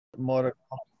Motor.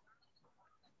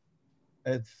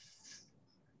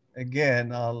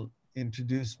 Again, I'll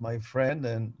introduce my friend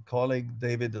and colleague,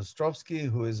 David Ostrowski,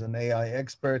 who is an AI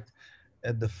expert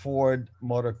at the Ford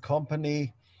Motor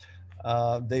Company.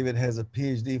 David has a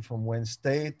PhD from Wayne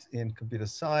State in computer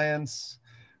science.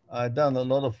 I've done a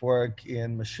lot of work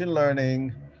in machine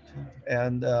learning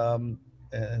and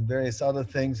various other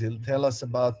things. He'll tell us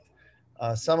about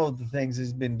some of the things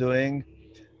he's been doing.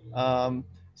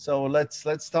 So let's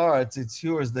start. It's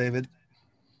yours, David.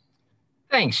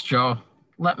 Thanks, Joe.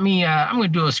 Let me, I'm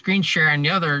going to do a screen share on the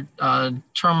other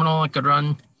terminal. I could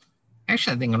run,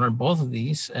 actually, I think I can run both of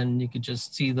these, and you could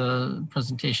just see the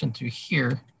presentation through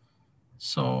here.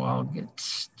 So I'll get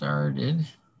started.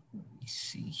 Let me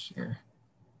see here.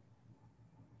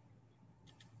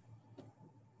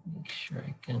 Make sure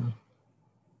I can.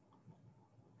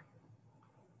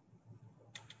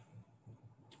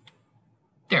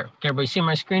 There, can everybody see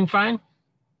my screen fine?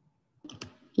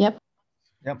 Yep.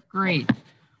 Yep. Great.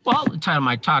 Well, the title of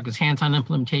my talk is Hands-on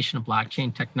Implementation of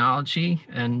Blockchain Technology,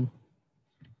 and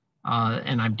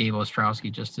I'm Dave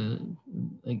Ostrowski. Just to,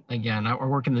 again, I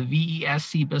work in the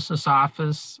VCSE Business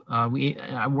Office.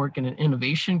 I work in an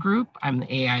innovation group. I'm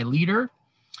the AI leader,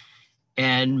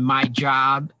 and my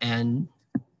job, and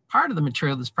part of the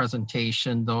material of this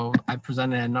presentation, though I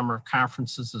presented at a number of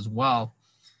conferences as well,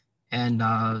 and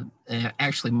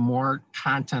actually more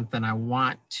content than I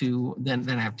want to, than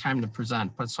I have time to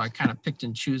present. But so I kind of picked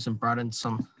and choose and brought in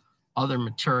some other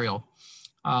material.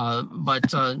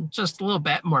 But just a little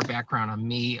bit more background on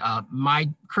me. My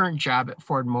current job at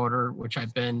Ford Motor, which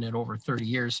I've been at over 30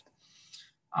 years,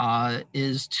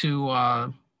 is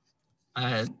to,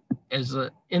 as an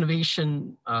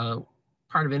innovation, part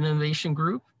of an innovation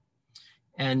group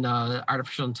and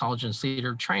artificial intelligence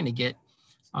leader, trying to get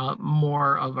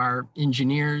more of our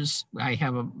engineers. We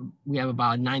have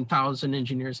about 9,000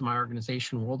 engineers in my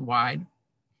organization worldwide.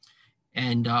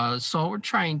 And so we're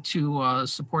trying to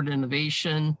support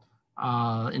innovation,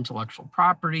 intellectual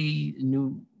property,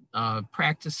 new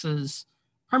practices,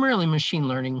 primarily machine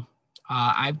learning.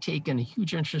 I've taken a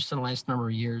huge interest in the last number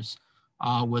of years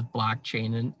with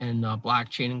blockchain and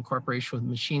blockchain incorporation with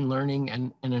machine learning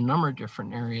and in a number of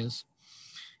different areas.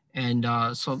 And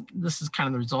so this is kind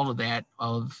of the result of that,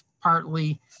 of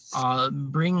partly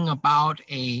bringing about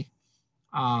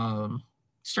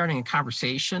starting a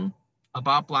conversation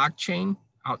about blockchain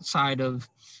outside of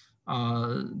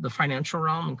the financial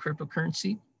realm and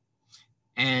cryptocurrency,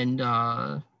 and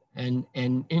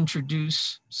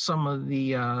introduce some of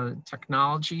the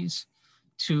technologies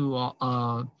to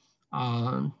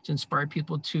inspire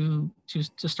people to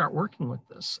start working with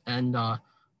this. And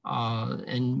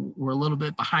we're a little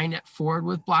bit behind at Ford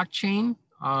with blockchain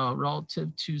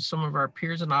relative to some of our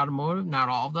peers in automotive, not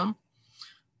all of them.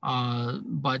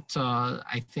 But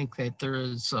I think that there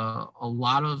is a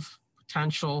lot of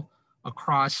potential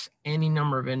across any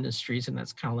number of industries, and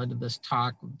that's kind of led to this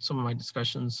talk, some of my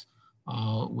discussions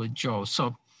with Joe.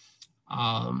 So,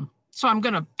 so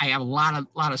I have a lot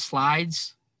of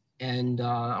slides, and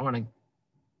I want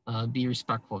to be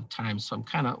respectful of time. So I'm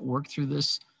kind of work through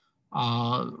this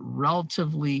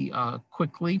relatively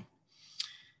quickly.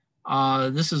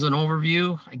 This is an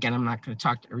overview. Again, I'm not going to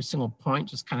talk to every single point,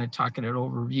 just kind of talk at an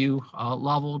overview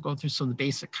level, go through some of the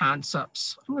basic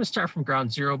concepts. I'm going to start from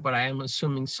ground zero, but I am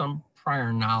assuming some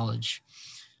prior knowledge.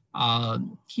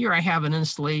 Here I have an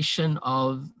installation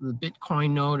of the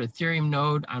Bitcoin node, Ethereum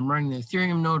node. I'm running the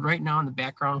Ethereum node right now in the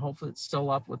background. Hopefully it's still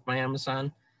up with my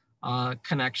Amazon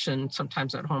connection.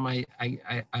 Sometimes at home I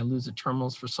lose the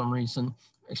terminals for some reason,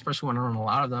 especially when I run a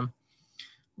lot of them,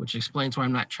 which explains why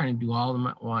I'm not trying to do all of them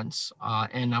at once.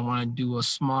 And I want to do a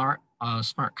smart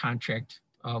contract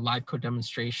live code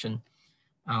demonstration,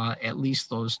 at least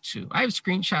those two. I have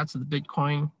screenshots of the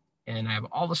Bitcoin, and I have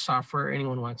all the software.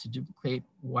 Anyone wants to duplicate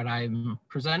what I'm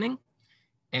presenting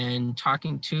and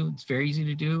talking to, it's very easy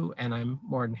to do, and I'm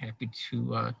more than happy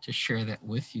to share that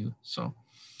with you. So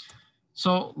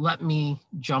let me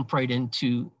jump right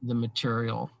into the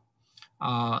material.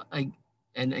 And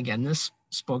again, this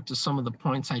spoke to some of the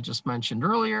points I just mentioned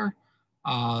earlier,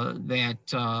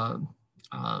 that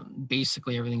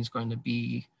basically everything's going to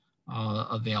be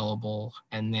available,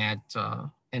 and that,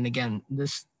 and again,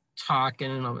 this talk in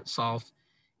and of itself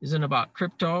isn't about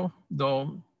crypto,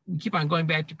 though we keep on going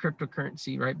back to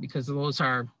cryptocurrency, right? Because those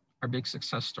are our big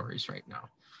success stories right now.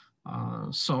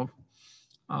 So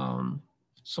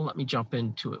let me jump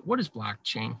into it. What is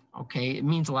blockchain? Okay, it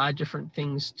means a lot of different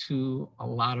things to a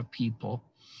lot of people.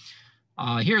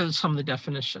 Here are some of the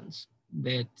definitions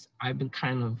that I've been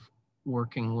kind of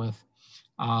working with.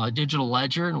 Digital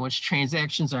ledger in which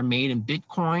transactions are made in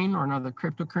Bitcoin or another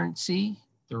cryptocurrency.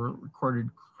 They're recorded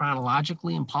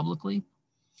chronologically and publicly.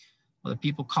 Other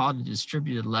people call it a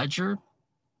distributed ledger.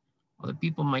 Other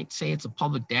people might say it's a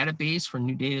public database where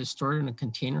new data is stored in a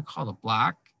container called a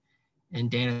block, and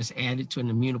data is added to an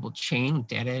immutable chain with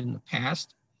data in the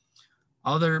past.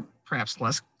 Other, perhaps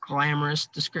less glamorous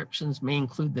descriptions may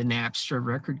include the Napster of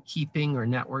record keeping or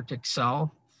networked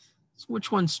Excel. So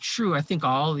which one's true? I think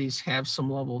all of these have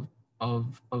some level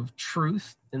of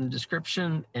truth in the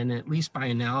description, and at least by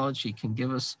analogy can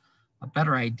give us a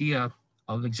better idea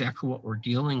of exactly what we're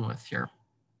dealing with here.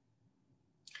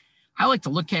 I like to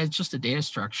look at just a data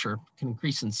structure. It can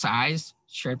increase in size,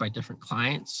 shared by different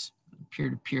clients,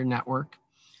 peer-to-peer network.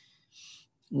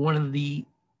 One of the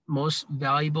most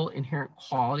valuable inherent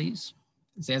qualities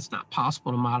is that it's not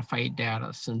possible to modify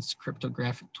data since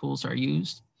cryptographic tools are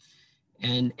used.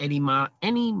 And any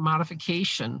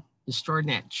modification is stored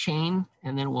in that chain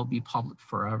and then will be public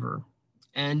forever.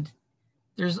 And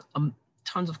there's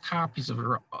tons of copies of it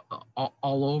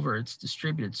all over. It's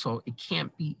distributed, so it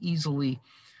can't be easily,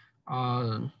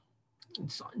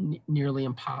 it's nearly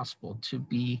impossible to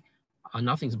be,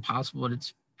 nothing's impossible, but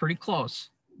it's pretty close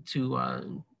to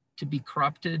be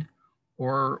corrupted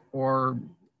or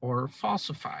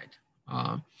falsified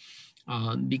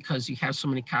because you have so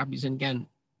many copies. And again,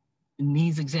 in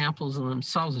these examples in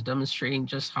themselves are demonstrating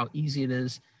just how easy it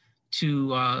is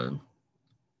to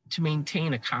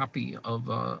maintain a copy of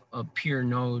a peer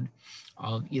node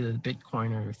of either the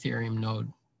Bitcoin or Ethereum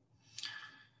node.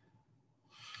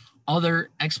 Other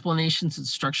explanations, it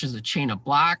structures a chain of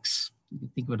blocks. You can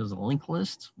think of it as a linked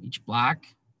list. Each block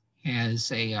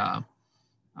has a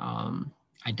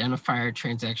identifier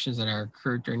transactions that are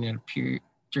occurred during that period,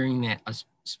 a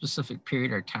specific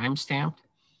period are timestamped.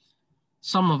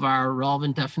 Some of our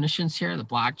relevant definitions here: the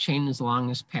blockchain is along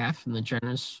this path from the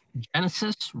genesis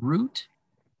root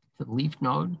to the leaf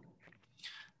node.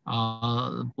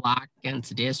 The block, again, it's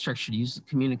a data structure used to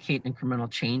communicate incremental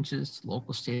changes to the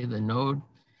local state of the node,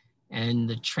 and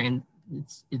the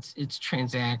it's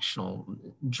transactional,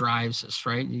 drives us,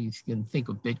 right? You can think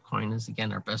of Bitcoin as,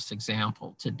 again, our best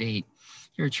example to date.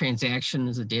 Here, a transaction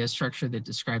is a data structure that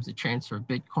describes the transfer of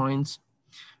Bitcoins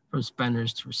from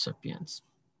spenders to recipients.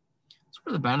 So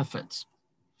what are the benefits?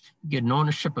 You get an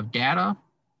ownership of data.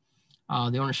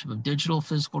 The ownership of digital,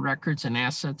 physical records and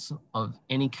assets of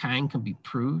any kind can be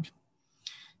proved.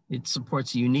 It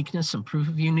supports uniqueness and proof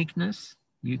of uniqueness.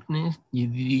 The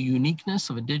uniqueness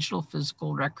of a digital,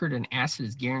 physical record and asset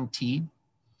is guaranteed.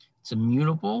 It's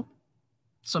immutable.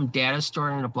 Some data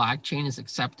stored in a blockchain is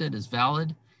accepted as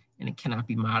valid and it cannot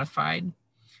be modified.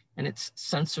 And it's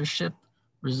censorship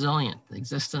resilient. The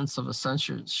existence of a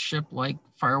censorship like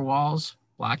firewalls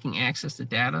blocking access to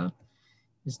data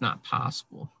is not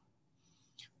possible.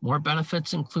 More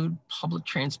benefits include public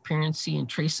transparency and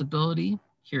traceability.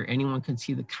 Here, anyone can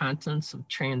see the contents of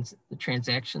the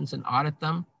transactions and audit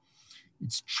them.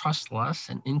 It's trustless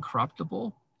and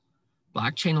incorruptible.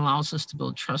 Blockchain allows us to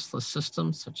build trustless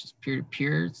systems such as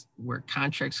peer-to-peer, where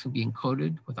contracts can be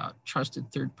encoded without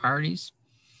trusted third parties.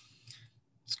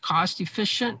 It's cost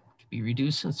efficient, can be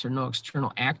reduced since there are no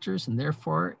external actors, and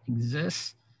therefore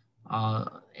exists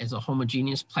as a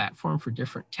homogeneous platform for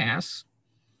different tasks.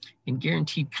 And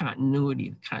guaranteed continuity.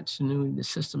 The continuity of the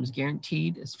system is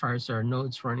guaranteed as far as there are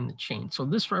nodes running the chain. So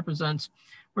this represents,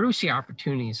 where do we see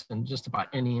opportunities in just about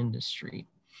any industry?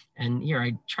 And here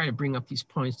I try to bring up these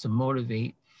points to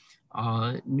motivate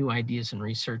new ideas and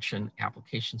research and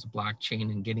applications of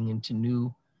blockchain and getting into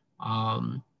new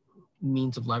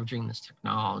means of leveraging this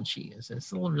technology.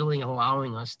 It's really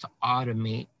allowing us to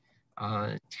automate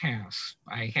tasks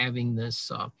by having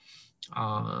this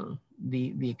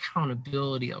the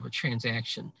accountability of a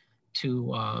transaction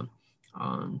to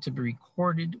be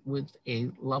recorded with a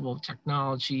level of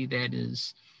technology that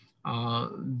is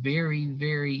very,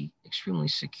 very extremely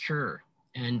secure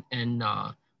and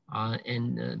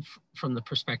from the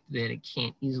perspective that it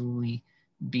can't easily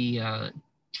be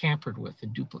tampered with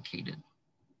and duplicated.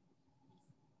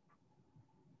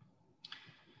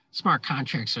 Smart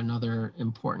contracts are another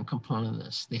important component of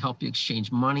this. They help you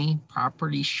exchange money,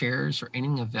 property, shares, or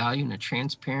anything of value in a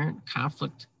transparent,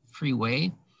 conflict-free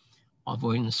way while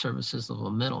avoiding the services of a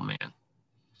middleman.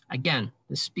 Again,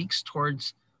 this speaks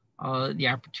towards the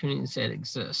opportunities that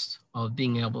exist of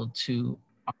being able to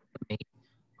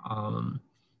automate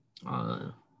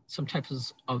some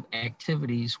types of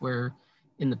activities where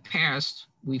in the past,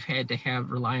 we've had to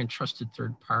rely on trusted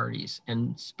third parties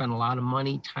and spend a lot of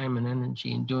money, time, and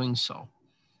energy in doing so.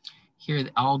 Here,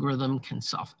 the algorithm can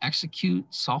self-execute,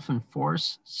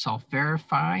 self-enforce,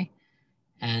 self-verify,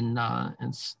 and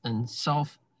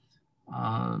self,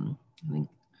 I think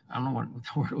I don't know what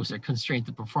the word was, constraint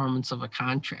the performance of a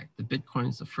contract. The Bitcoin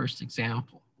is the first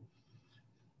example.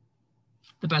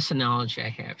 The best analogy I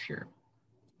have here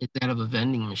is that of a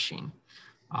vending machine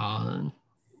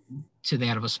to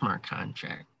that of a smart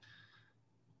contract.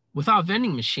 Without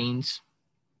vending machines,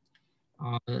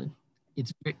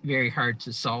 it's very hard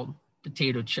to sell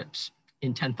potato chips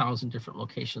in 10,000 different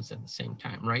locations at the same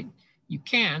time, right? You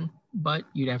can, but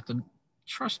you'd have to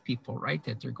trust people, right?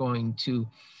 That they're going to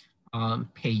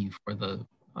pay you for the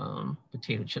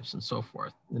potato chips and so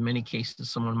forth. In many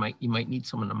cases, you might need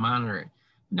someone to monitor it.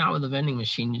 Now with a vending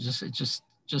machine, it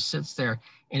just sits there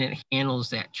and it handles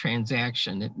that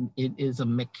transaction. It is a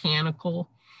mechanical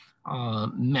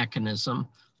mechanism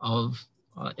of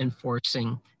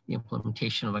enforcing the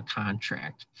implementation of a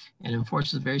contract, and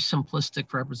enforces a very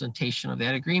simplistic representation of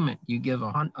that agreement. You give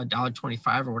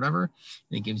 $1.25 or whatever,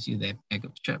 and it gives you that bag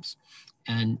of chips.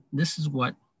 And this is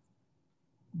what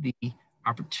the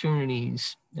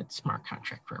opportunities that smart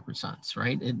contract represents,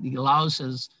 right? It allows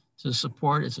us to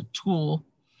support as a tool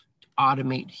to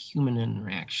automate human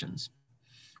interactions.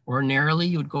 Ordinarily,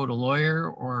 you would go to a lawyer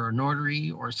or a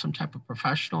notary or some type of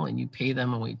professional and you pay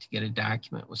them and wait to get a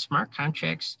document. With smart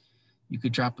contracts, you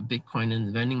could drop a Bitcoin in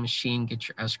the vending machine, get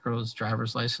your escrows,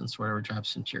 driver's license, whatever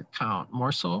drops into your account.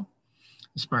 More so,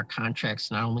 the smart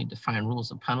contracts not only define rules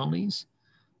and penalties,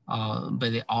 but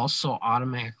they also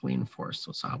automatically enforce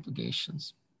those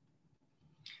obligations.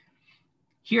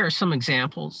 Here are some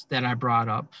examples that I brought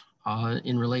up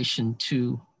in relation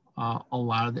to a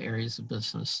lot of the areas of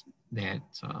business that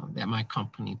my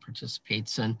company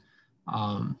participates in.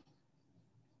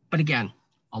 But again,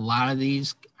 a lot of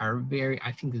these are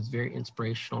I think is very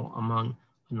inspirational among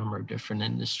a number of different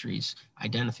industries.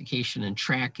 Identification and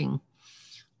tracking,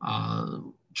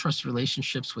 trust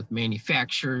relationships with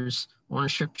manufacturers,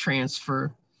 ownership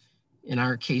transfer, in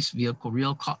our case, vehicle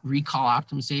recall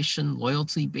optimization,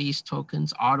 loyalty-based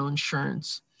tokens, auto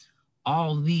insurance.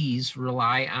 All these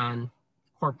rely on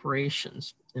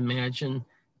corporations. Imagine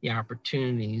the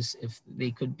opportunities if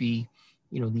they could be,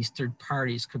 these third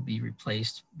parties could be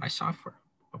replaced by software,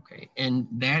 okay? And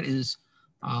that is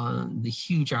the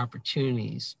huge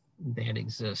opportunities that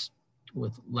exist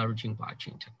with leveraging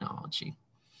blockchain technology.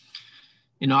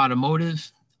 In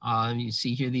automotive, you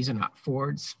see here, these are not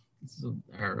Fords.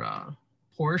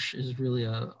 Porsche is really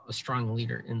a strong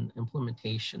leader in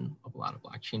implementation of a lot of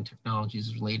blockchain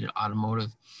technologies related to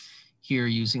automotive. Here,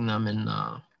 using them in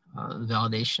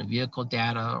validation of vehicle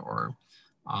data, or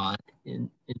in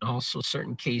also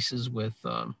certain cases with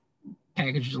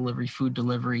package delivery, food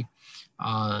delivery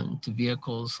to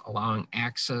vehicles, allowing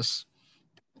access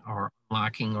or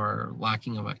unlocking or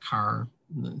locking of a car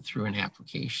through an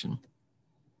application.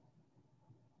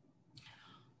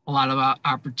 A lot of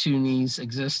opportunities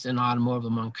exist in automotive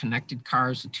among connected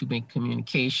cars, the two-way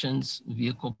communications,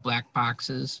 vehicle black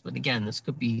boxes. But again, this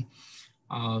could be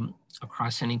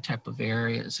across any type of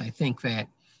areas. I think that,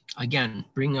 again,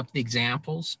 bringing up the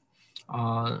examples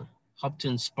help to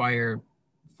inspire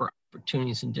for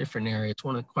opportunities in different areas.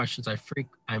 One of the questions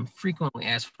I'm frequently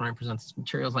asked when I present this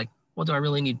material is like, well, do I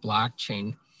really need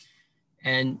blockchain?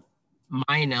 And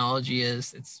my analogy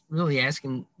is, it's really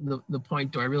asking the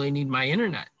point, do I really need my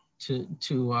internet to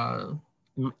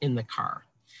in the car?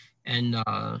 And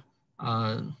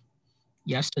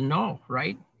yes and no,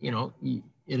 right?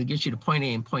 It'll get you to point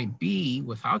A and point B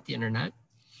without the internet.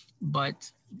 But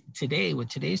today, with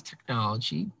today's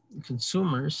technology,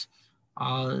 consumers,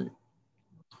 you're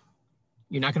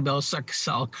not going to be able to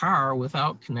sell a car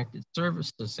without connected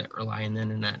services that rely on the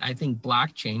internet. I think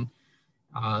blockchain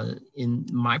in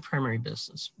my primary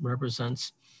business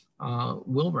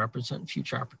will represent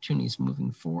future opportunities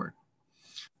moving forward.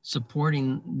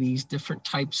 Supporting these different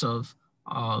types of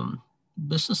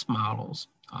business models,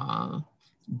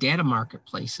 data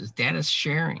marketplaces, data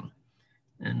sharing,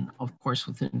 and of course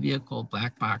within vehicle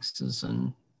black boxes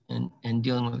and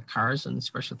dealing with cars, and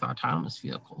especially with autonomous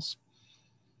vehicles.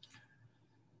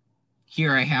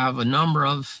 Here I have a number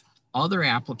of other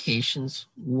applications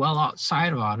well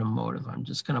outside of automotive. I'm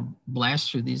just going to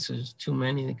blast through these. There's too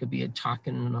many that could be a talk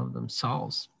in and of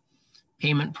themselves.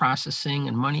 Payment processing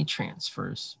and money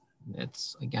transfers.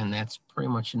 That's pretty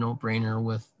much a no-brainer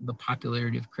with the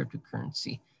popularity of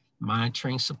cryptocurrency.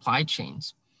 Monitoring supply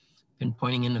chains,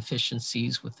 pinpointing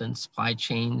inefficiencies within supply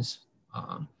chains,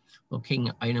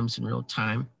 locating items in real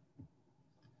time.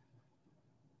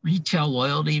 Retail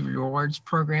loyalty rewards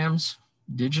programs,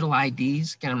 digital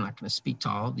IDs. Again, I'm not going to speak to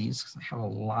all of these because I have a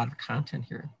lot of content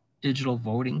here. Digital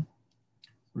voting,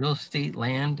 real estate,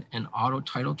 land, and auto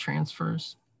title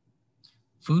transfers,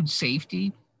 food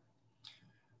safety,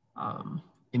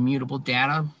 immutable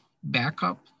data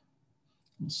backup,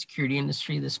 In the security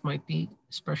industry, this might be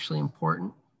especially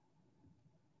important.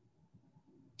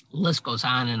 The list goes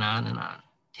on and on and on.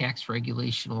 Tax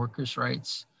regulation, workers'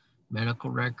 rights,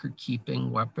 medical record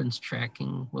keeping, weapons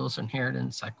tracking, wills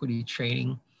inheritance, equity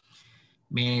trading,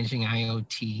 managing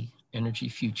IoT, energy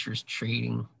futures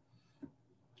trading.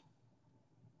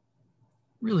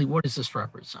 Really, what does this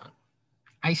represent?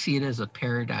 I see it as a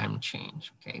paradigm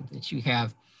change, okay, that you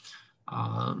have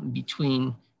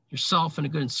between yourself and a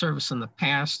good and service in the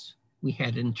past. We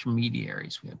had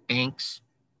intermediaries, we had banks.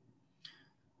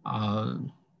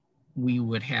 We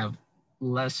would have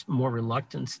more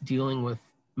reluctance dealing with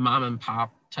mom and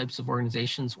pop types of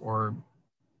organizations or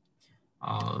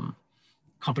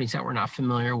companies that we're not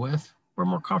familiar with. We're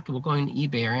more comfortable going to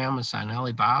eBay or Amazon,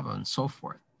 Alibaba, and so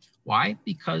forth. Why?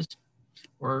 Because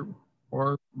or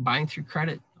buying through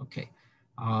credit, okay.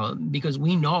 Because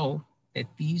we know that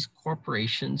these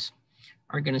corporations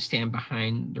are going to stand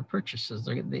behind their purchases.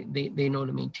 They know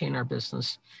to maintain our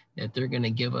business, that they're going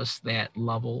to give us that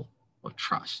level of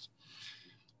trust.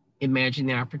 Imagine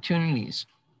the opportunities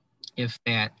if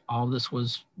that all this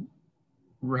was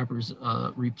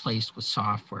replaced with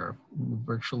software,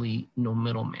 virtually no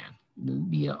middleman. There'd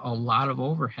be a lot of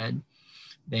overhead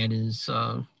that is,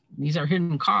 these are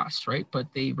hidden costs, right? But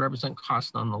they represent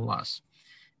costs nonetheless.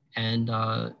 And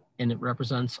it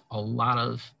represents a lot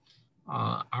of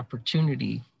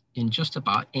opportunity in just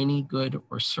about any good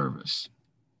or service.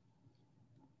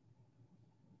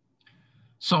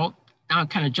 So now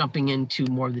kind of jumping into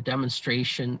more of the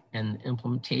demonstration and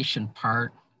implementation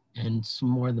part and some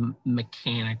more of the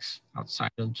mechanics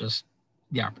outside of just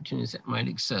the opportunities that might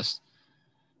exist.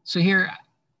 So here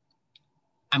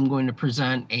I'm going to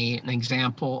present an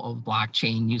example of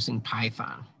blockchain using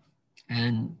Python.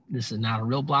 And this is not a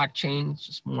real blockchain, it's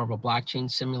just more of a blockchain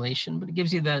simulation, but it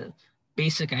gives you the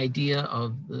basic idea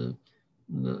of the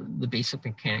basic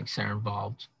mechanics that are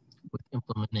involved with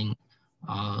implementing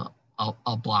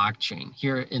a blockchain.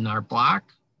 Here in our block,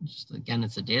 just again,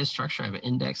 it's a data structure. I have an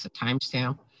index, a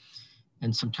timestamp,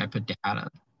 and some type of data.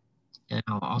 And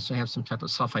I'll also have some type of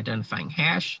self-identifying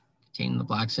hash containing the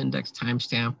block's index,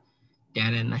 timestamp,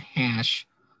 data, and the hash,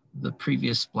 the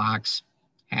previous block's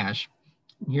hash.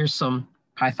 And here's some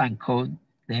Python code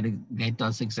that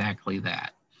does exactly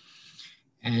that.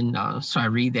 And so I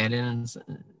read that in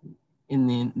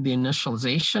the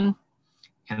initialization,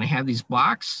 and I have these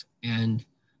blocks, and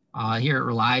here it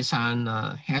relies on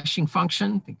a hashing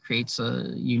function that creates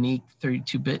a unique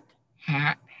 32-bit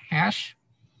hash.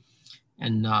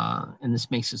 And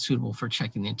this makes it suitable for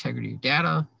checking the integrity of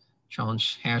data,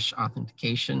 challenge hash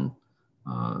authentication,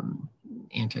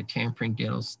 anti-tampering,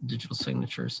 digital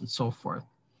signatures, and so forth.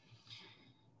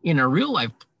 In a real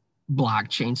life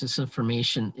blockchains, this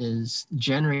information is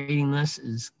generating this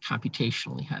is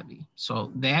computationally heavy.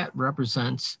 So that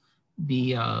represents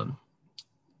the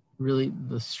really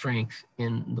the strength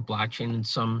in the blockchain, and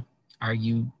some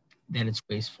argue that it's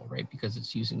wasteful, right? Because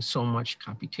it's using so much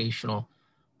computational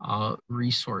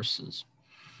resources.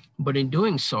 But in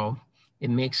doing so, it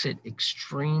makes it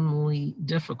extremely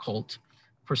difficult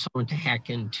for someone to hack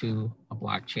into a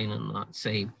blockchain and not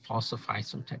say falsify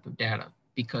some type of data,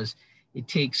 because it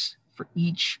takes, for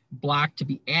each block to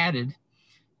be added,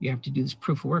 you have to do this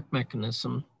proof of work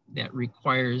mechanism that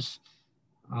requires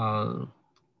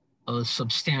a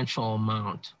substantial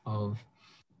amount of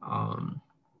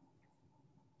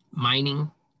mining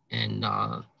and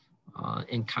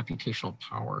computational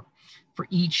power for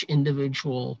each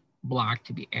individual block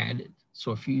to be added.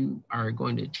 So if you are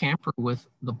going to tamper with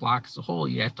the block as a whole,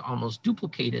 you have to almost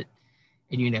duplicate it,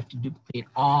 and you'd have to duplicate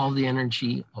all the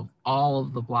energy of all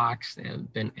of the blocks that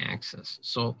have been accessed.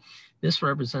 So this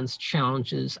represents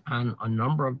challenges on a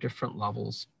number of different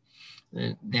levels.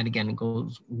 That again,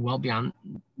 goes well beyond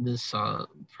this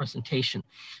presentation,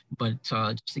 but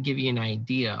just to give you an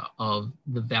idea of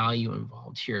the value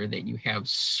involved here, that you have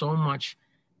so much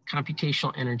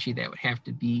computational energy that would have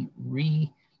to be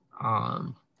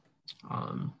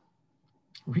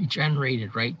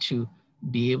regenerated, right, to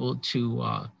be able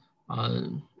to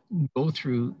go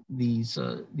through these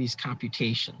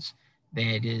computations,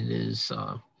 that it is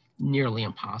nearly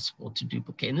impossible to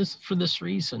duplicate. And this, for this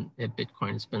reason that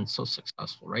Bitcoin has been so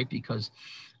successful, right? Because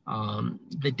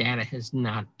the data has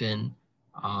not been,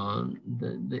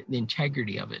 the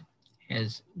integrity of it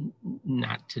has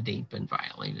not to date been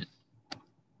violated.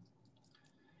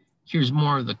 Here's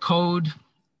more of the code,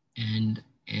 and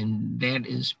that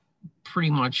is pretty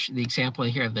much the example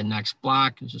here of the next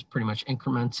block. It just pretty much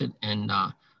increments it and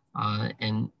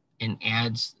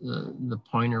adds the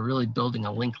pointer, really building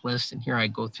a linked list. And here I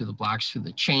go through the blocks through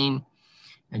the chain,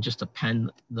 and just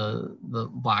append the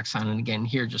blocks on. And again,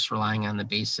 here just relying on the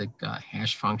basic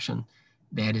hash function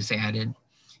that is added.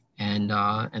 And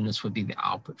this would be the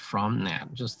output from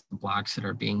that, just the blocks that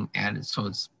are being added. So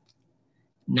it's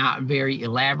not very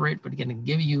elaborate, but again, to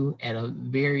give you at a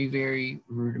very, very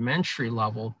rudimentary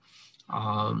level,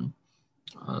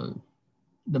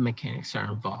 the mechanics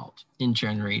are involved in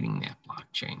generating that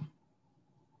blockchain.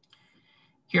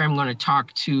 Here I'm going to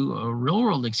talk to a real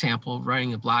world example of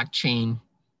running a blockchain,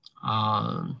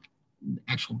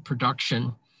 actual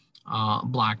production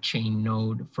blockchain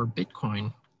node for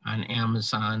Bitcoin on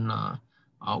Amazon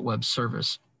Web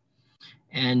Service.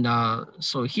 And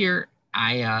so here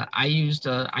I use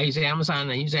Amazon.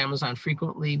 I use Amazon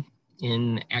frequently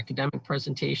in academic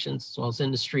presentations as well as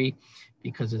industry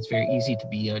because it's very easy to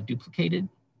be duplicated,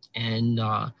 and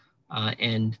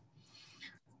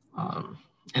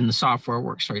the software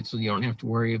works, right? So you don't have to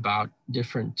worry about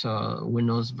different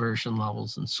Windows version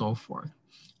levels and so forth.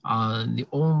 The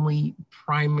only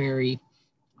primary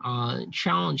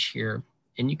challenge here,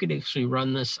 and you could actually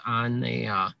run this on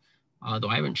a, though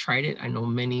I haven't tried it, I know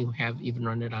many who have even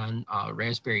run it on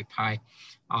Raspberry Pi.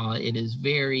 It is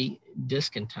very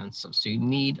disk intensive. So you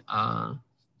need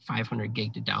 500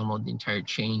 gig to download the entire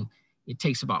chain. It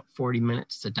takes about 40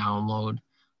 minutes to download.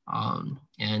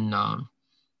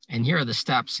 And here are the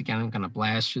steps. Again, I'm going to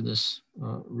blast through this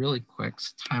really quick.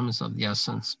 Time is of the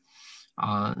essence.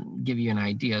 Give you an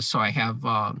idea. So I have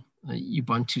a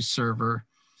Ubuntu server,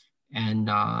 and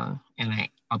I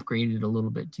upgraded a little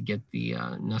bit to get the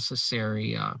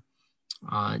necessary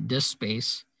disk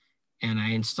space. And I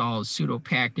installed sudo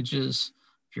packages.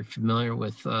 If you're familiar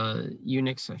with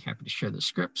Unix, I'm happy to share the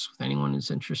scripts with anyone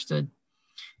who's interested.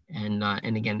 And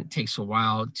again, it takes a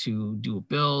while to do a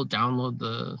build, download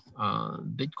the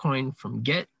Bitcoin from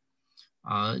Git,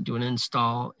 do an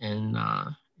install, and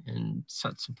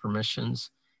set some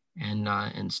permissions,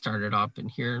 and start it up. And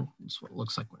here is what it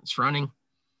looks like when it's running.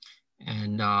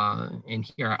 And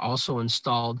here I also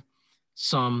installed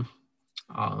some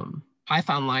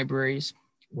Python libraries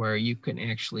where you can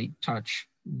actually touch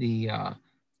the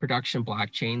production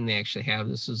blockchain. They actually have,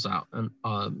 this is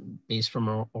based from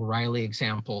an O'Reilly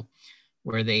example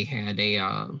where they had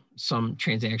some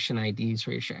transaction IDs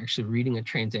where you're actually reading a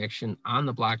transaction on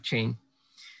the blockchain.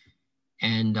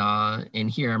 And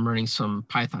here I'm running some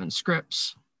Python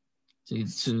scripts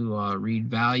to read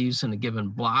values in a given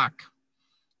block.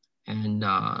 And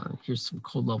here's some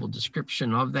code level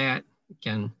description of that.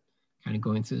 Again, kind of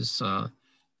going through this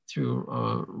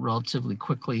relatively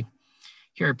quickly.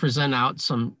 Here I print out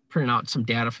some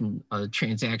data from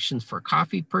transactions for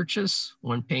coffee purchase,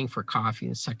 one paying for coffee,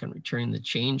 and the second returning the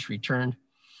change returned.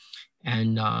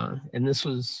 And this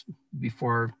was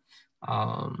before,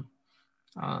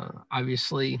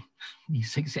 obviously,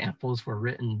 these examples were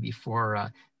written before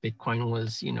Bitcoin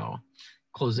was,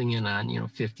 closing in on,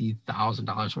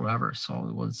 $50,000 or whatever. So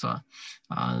it was,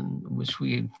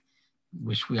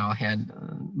 wish we all had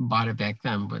bought it back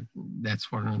then, but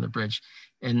that's water under the bridge.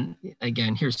 And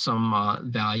again, here's some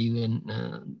value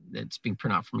that's being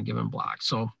printed out from a given block.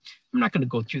 So I'm not going to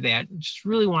go through that. Just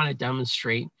really want to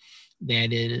demonstrate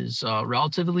that it is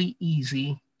relatively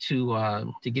easy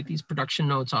to get these production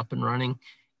nodes up and running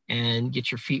and get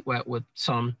your feet wet with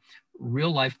some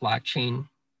real life blockchain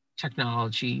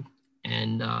technology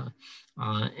and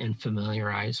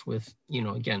familiarize with,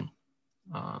 again,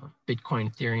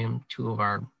 Bitcoin, Ethereum, two of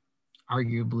our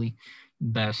arguably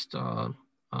best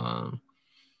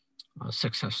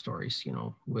success stories,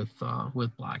 with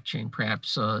blockchain.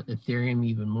 Perhaps Ethereum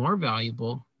even more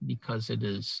valuable because it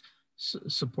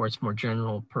supports more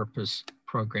general purpose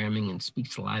programming and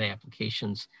speaks to a lot of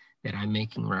applications that I'm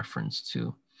making reference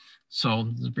to. So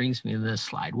this brings me to this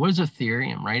slide. What is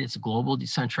Ethereum, right? It's a global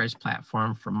decentralized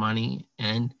platform for money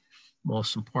and,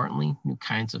 most importantly, new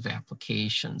kinds of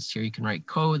applications. Here you can write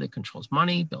code that controls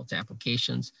money, build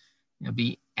applications, and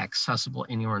be accessible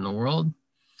anywhere in the world.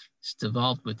 It's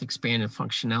developed with expanded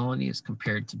functionality as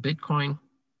compared to Bitcoin.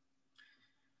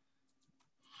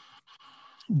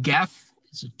 Geth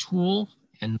is a tool,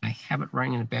 and I have it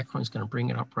running in the background. It's going to bring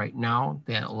it up right now,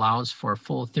 that allows for a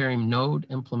full Ethereum node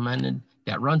implemented,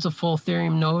 that runs a full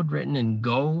Ethereum node written in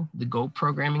Go, the Go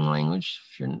programming language,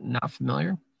 if you're not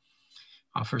familiar.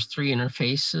 Offers 3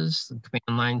 interfaces, the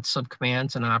command line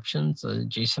subcommands and options, a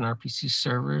JSON RPC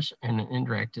servers, and an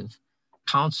interactive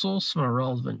console. Some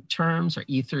relevant terms are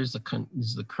Ether is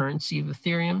the currency of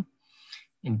Ethereum,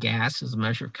 and gas is a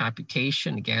measure of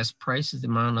computation. The gas price is the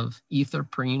amount of Ether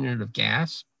per unit of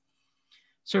gas.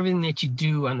 So everything that you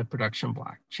do on the production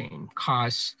blockchain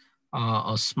costs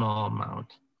a small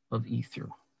amount of Ether.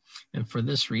 And for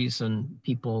this reason,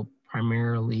 people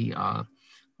primarily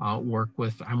I'm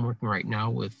working right now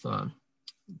with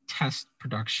test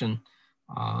production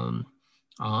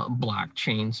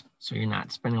blockchains, so you're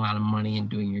not spending a lot of money in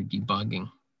doing your debugging.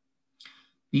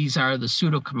 These are the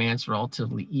pseudo commands,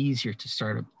 relatively easier to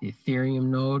start up the Ethereum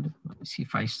node. Let me see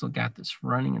if I still got this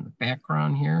running in the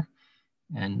background here.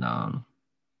 And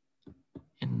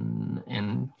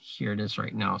here it is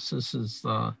right now. So this is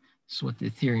what the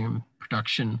Ethereum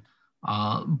production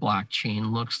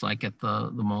blockchain looks like at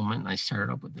the moment. I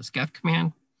started up with this get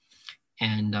command.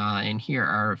 And here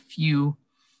are a few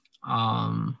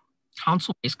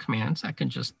console-based commands I can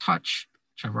just touch,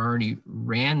 which I've already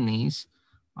ran these,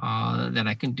 that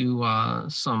I can do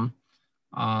some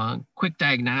quick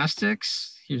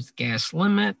diagnostics. Here's the gas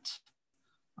limit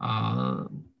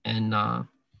and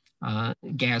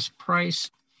gas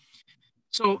price.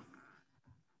 So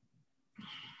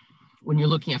when you're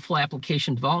looking at full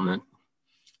application development,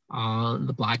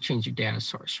 the blockchain is your data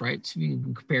source, right? So you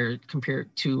can compare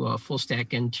it to full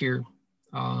stack n-tier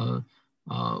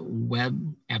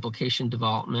web application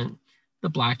development. The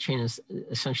blockchain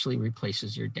essentially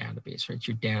replaces your database, right? It's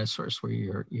your data source where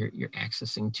you're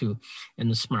accessing to, and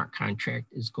the smart contract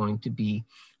is going to be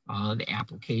the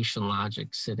application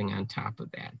logic sitting on top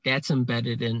of that. That's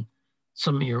embedded in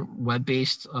some of your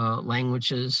web-based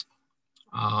languages.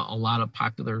 A lot of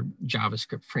popular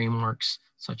JavaScript frameworks,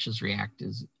 such as React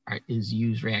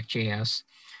React.js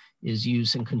is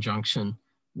used in conjunction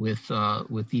with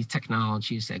these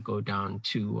technologies that go down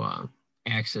to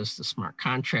access the smart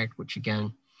contract, which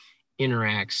again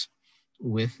interacts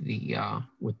with the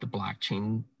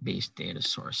blockchain-based data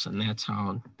source, and that's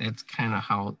kind of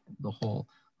how the whole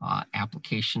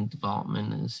application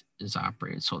development is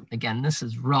operated. So again, this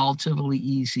is relatively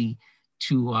easy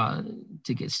to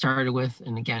get started with,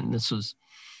 and again, this is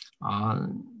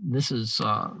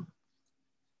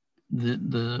the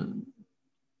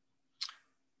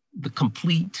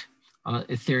complete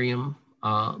Ethereum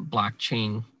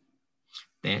blockchain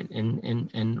that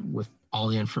and with all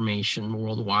the information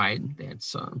worldwide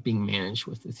that's being managed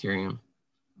with Ethereum.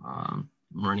 I'm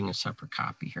running a separate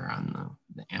copy here on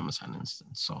the Amazon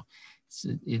instance, so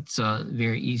it's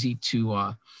very easy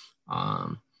to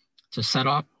set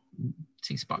up. It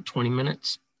takes about 20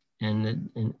 minutes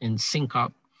and sync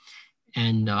up,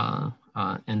 and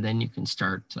then you can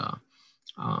start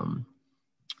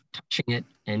touching it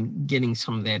and getting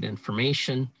some of that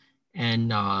information.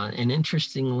 And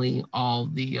interestingly, all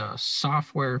the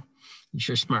software,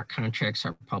 your smart contracts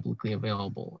are publicly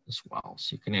available as well.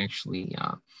 So you can actually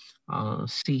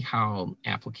see how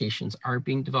applications are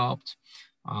being developed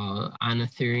on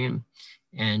Ethereum,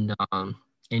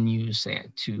 and use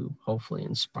that to hopefully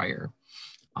inspire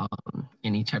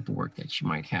any type of work that you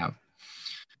might have.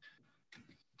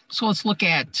 So let's look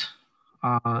at,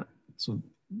 so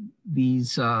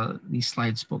these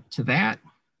slides spoke to that.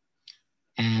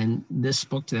 And this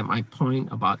spoke to my point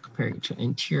about comparing it to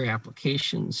n-tier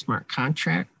application, smart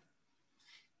contract.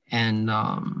 And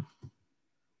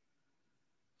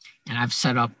I've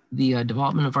set up the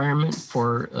development environment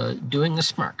for doing a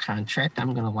smart contract.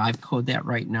 I'm going to live code that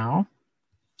right now.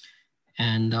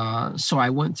 And so I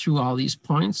went through all these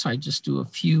points. So I just do a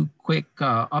few quick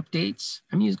updates.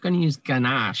 I'm going to use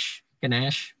Ganache.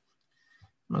 Ganache,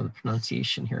 I don't know the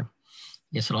pronunciation here.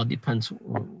 I guess it all depends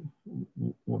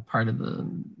what part of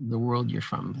the world you're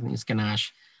from. I think it's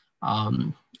Ganache.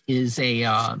 Is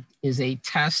a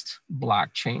test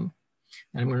blockchain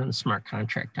that I'm going to run a smart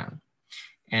contract on.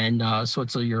 And so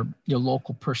it's your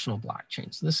local personal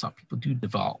blockchain. So this is how people do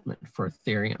development for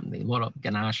Ethereum. They load up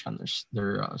Ganache on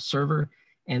their server,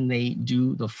 and they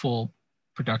do the full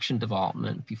production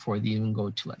development before they even go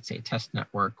to, let's say, a test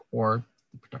network or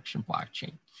the production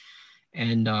blockchain.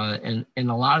 And a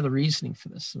lot of the reasoning for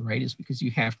this, right, is because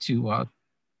you have to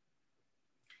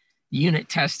unit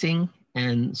testing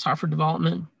and software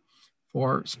development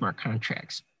for smart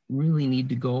contracts really need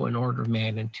to go in order of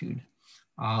magnitude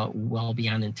well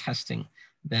beyond in testing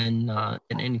than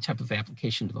any type of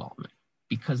application development,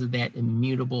 because of that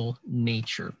immutable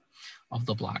nature of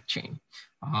the blockchain.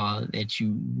 That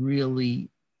you really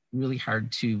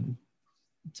hard to,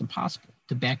 it's impossible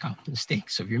to back out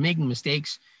mistakes. So if you're making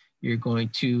mistakes, you're going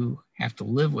to have to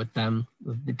live with them,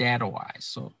 the data-wise.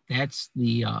 So that's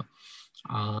the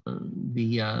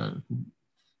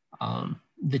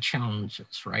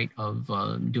challenges, right,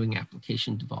 of doing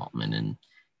application development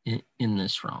in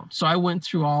this realm. So I went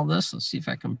through all this. Let's see if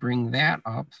I can bring that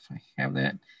up. If I have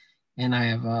that, and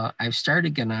I've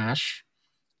started Ganache,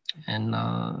 and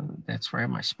that's where I have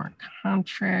my smart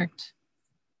contract.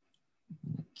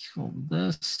 Kill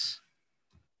this.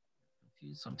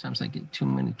 Sometimes I get too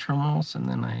many terminals, and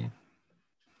then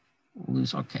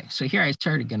lose. Okay, so here I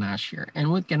started Ganache here.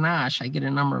 And with Ganache, I get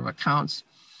a number of accounts,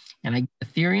 and I get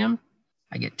Ethereum.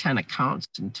 I get 10 accounts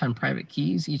and 10 private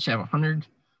keys. Each have 100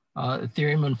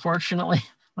 Ethereum.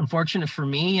 Unfortunate for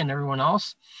me and everyone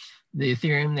else, the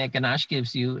Ethereum that Ganache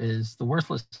gives you is the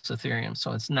worthless Ethereum.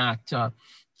 So it's not,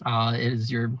 it's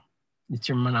your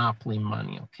monopoly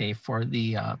money, okay? For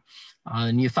the,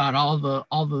 and you thought all the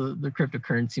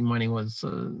cryptocurrency money was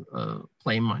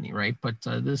play money, right? But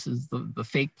this is the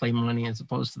fake play money as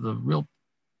opposed to the real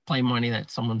play money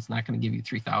that someone's not going to give you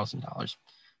 $3,000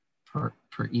 per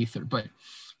ether. But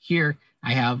here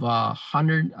I have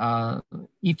 100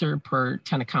 ether per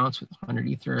 10 accounts with 100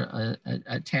 ether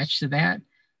attached to that.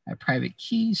 I have private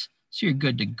keys, so you're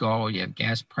good to go. You have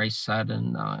gas price set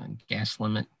and gas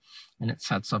limit, and it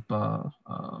sets up a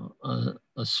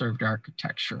served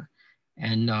architecture.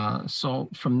 And so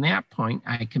from that point,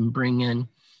 I can bring in,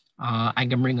 I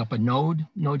can bring up a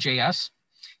Node.js,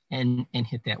 and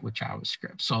hit that with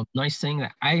JavaScript. So nice thing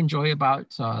that I enjoy about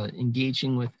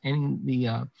engaging with any of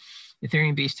the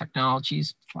Ethereum-based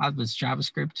technologies, a lot of it's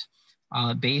JavaScript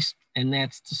based, and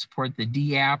that's to support the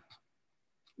DApp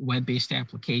web-based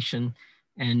application.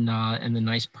 And the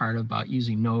nice part about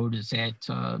using Node is that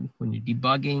when you're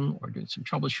debugging or doing some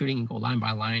troubleshooting, you go line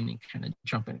by line and kind of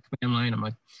jump in a command line. I'm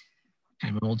a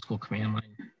kind of an old school command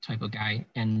line type of guy,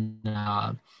 and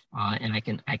I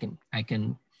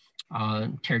can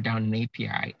tear down an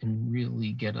API and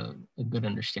really get a good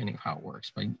understanding of how it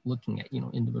works by looking at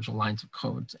individual lines of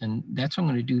codes. And that's what I'm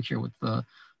going to do here with the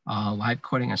live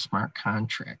coding a smart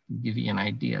contract to give you an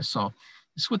idea. So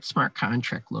this is what smart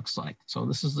contract looks like. So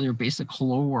this is your basic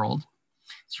hello world.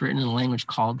 It's written in a language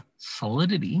called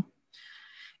Solidity,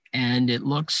 and it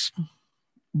looks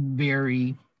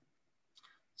very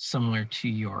similar to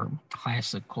your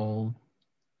classical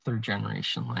third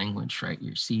generation language, right?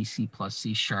 Your C, C++,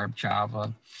 C#,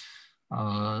 Java,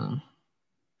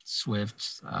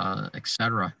 Swift,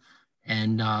 etc.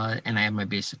 And I have my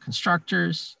basic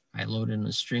constructors. I load in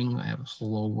a string. I have a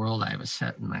hello world. I have a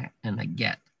set and a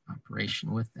get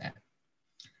operation with that.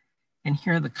 And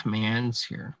here are the commands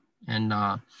here. And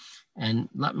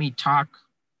let me talk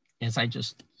as I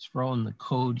just throw in the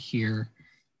code here,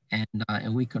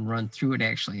 and we can run through it.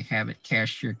 Actually, I have it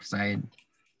cached here because I had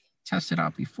tested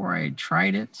out before I had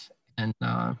tried it. And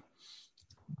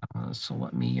so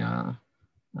let me, I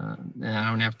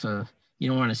don't have to, you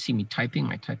don't want to see me typing.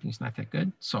 My typing is not that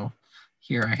good. So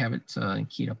here I have it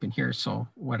keyed up in here. So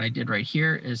what I did right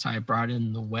here is I brought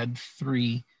in the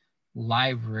Web3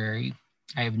 library.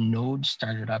 I have Node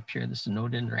started up here. This is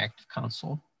Node Interactive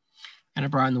Console. And I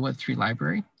brought in the Web3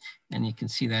 library. And you can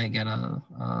see that I get a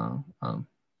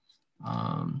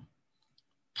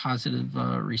positive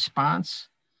response.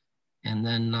 And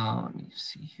then let me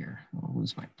see here. I'll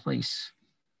lose my place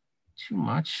too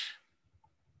much.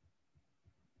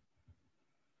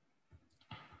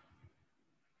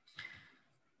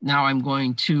 Now I'm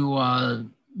going to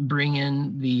bring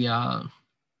in the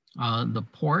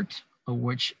port of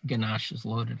which Ganache is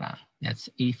loaded on. That's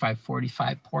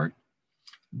 8545 port,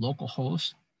 local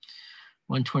host,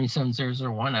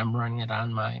 127.0.0.1. I'm running it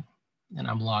on my, and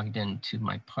I'm logged into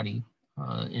my PuTTY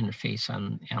interface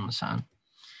on Amazon.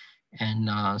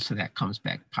 And so that comes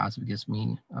back positive, gives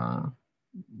me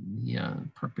the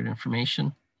appropriate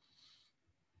information.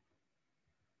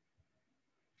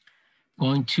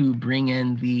 Going to bring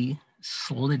in the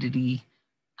Solidity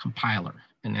compiler,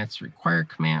 and that's the require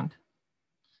command,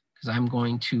 because I'm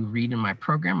going to read in my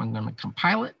program, I'm going to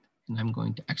compile it, and I'm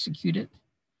going to execute it.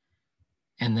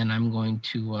 And then I'm going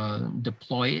to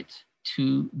deploy it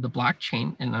to the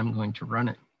blockchain, and I'm going to run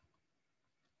it.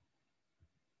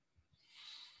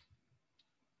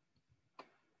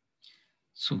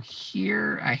 So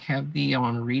here I have I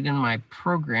want to read in my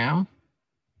program.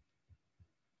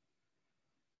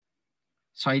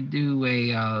 So I do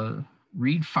a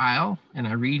read file, and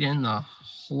I read in the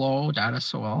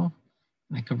hello.sol,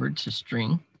 and I convert to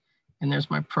string. And there's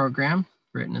my program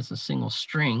written as a single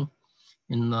string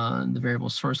in the variable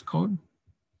source code.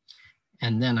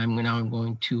 And then I'm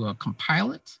going to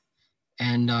compile it.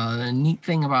 And the neat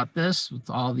thing about this, with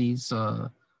all these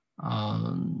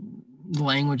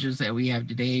languages that we have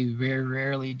today, very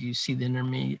rarely do you see the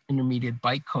intermediate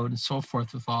bytecode and so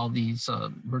forth with all these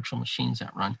virtual machines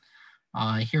that run.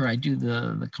 Here I do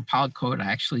the compiled code. I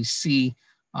actually see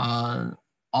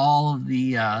all of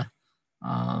the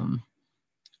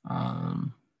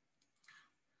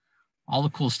all the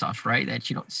cool stuff, right? That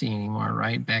you don't see anymore,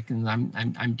 right? Back in,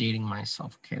 I'm dating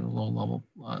myself. Okay, the low-level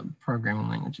programming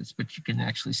languages, but you can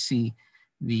actually see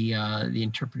the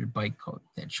interpreted bytecode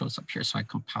that shows up here. So I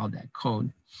compiled that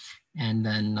code, and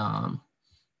then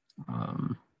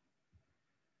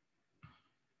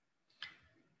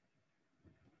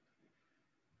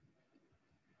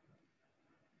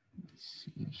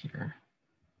see here.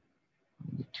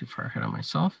 Don't get too far ahead of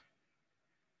myself.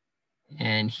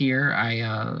 And here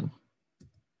I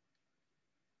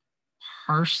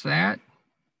parse that.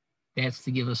 That's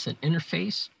to give us an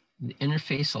interface. The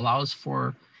interface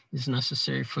is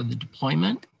necessary for the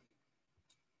deployment.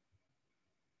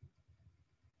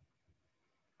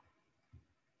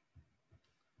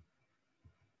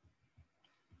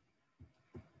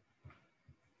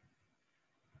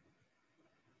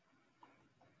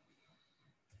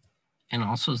 And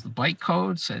also is the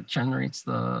bytecode, so it generates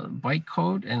the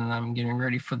bytecode, and I'm getting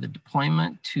ready for the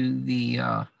deployment to the,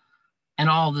 and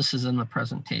all this is in the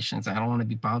presentations. I don't want to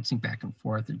be bouncing back and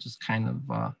forth and just kind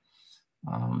of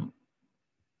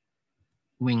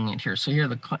winging it here. So here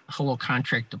the hello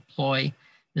contract deploy.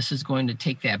 This is going to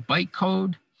take that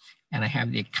bytecode, and I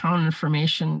have the account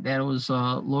information that was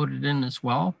loaded in as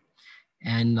well,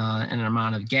 and an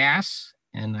amount of gas,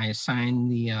 and I assign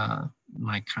the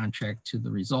my contract to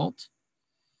the result.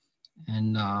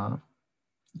 And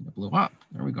it blew up.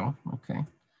 There we go. Okay.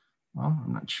 Well,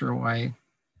 I'm not sure why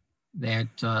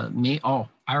that oh,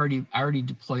 I already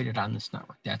deployed it on this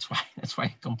network. That's why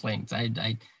it complains.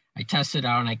 I tested it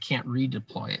out and I can't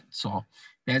redeploy it. So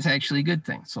that's actually a good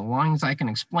thing. So long as I can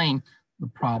explain the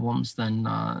problems, then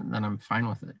I'm fine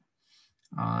with it.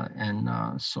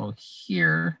 So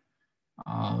here,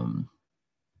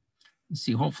 let's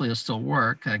see, hopefully it'll still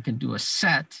work. I can do a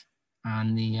set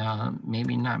on the,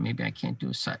 maybe not, maybe I can't do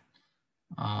a set.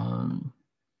 See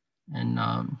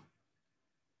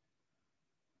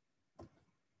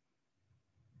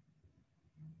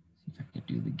if I could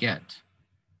do the get,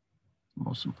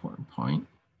 most important point.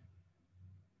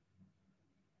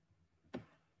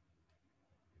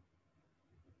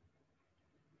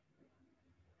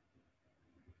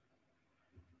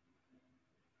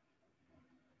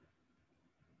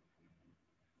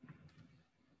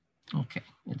 Okay,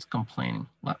 it's complaining.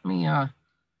 Let me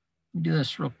do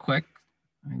this real quick.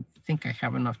 I think I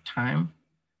have enough time.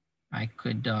 I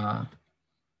could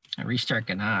restart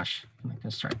Ganache, and I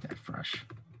can start that fresh.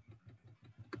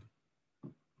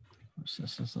 Of course,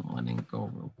 this isn't letting it go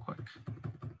real quick.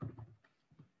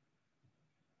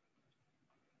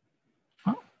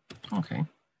 Oh, okay,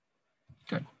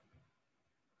 good.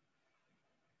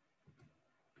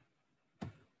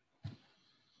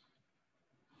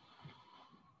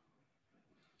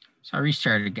 So I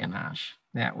restarted Ganache.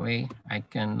 That way I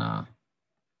can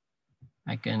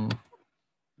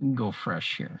go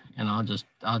fresh here, and I'll just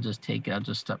take it. I'll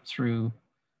just step through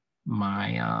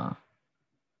my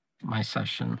my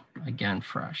session again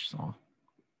fresh. So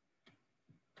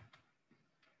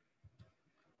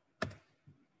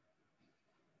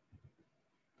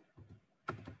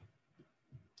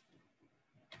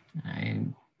I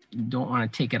don't want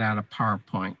to take it out of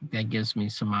PowerPoint. That gives me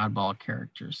some oddball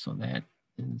characters. So that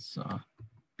is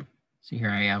see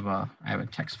here I have a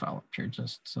text file up here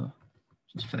just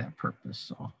for that purpose.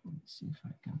 So let's see if I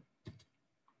can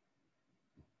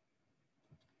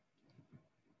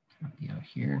copy out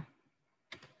here.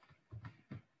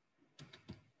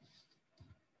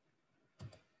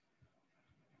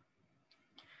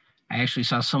 I actually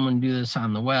saw someone do this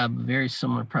on the web, a very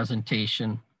similar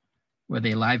presentation where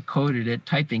they live coded it,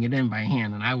 typing it in by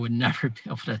hand, and I would never be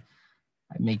able to.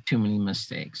 I make too many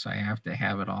mistakes, so I have to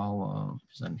have it all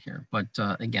presented here. But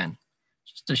again,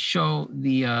 just to show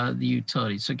the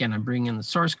utility. So again, I'm bringing in the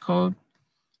source code,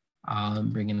 I'm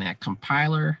bringing that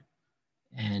compiler,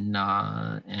 and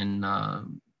I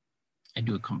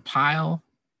do a compile,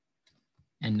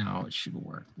 and now it should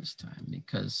work this time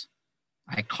because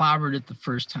I clobbered it the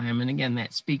first time. And again,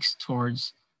 that speaks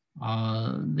towards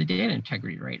the data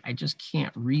integrity, right? I just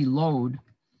can't reload.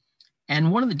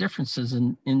 And one of the differences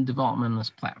in development on this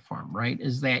platform, right,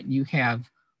 is that you have,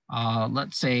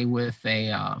 let's say with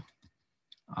a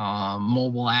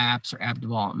mobile apps or app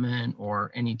development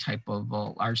or any type of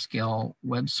large scale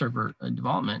web server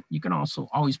development, you can also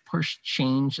always push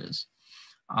changes.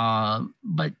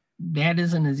 But that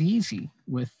isn't as easy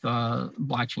with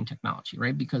blockchain technology,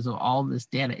 right? Because of all this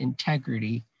data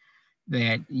integrity,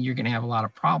 that you're going to have a lot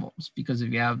of problems. Because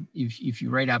if you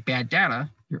write out bad data,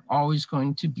 you're always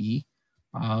going to be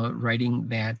writing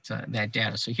that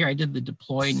data. So here I did the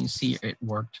deploy, and you see it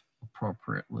worked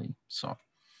appropriately. So,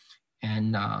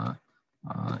 and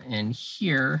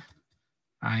here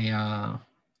I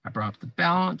brought up the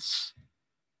balance,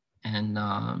 and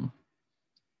I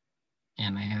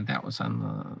had that was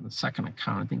on the second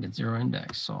account. I think it's zero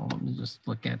index. So let me just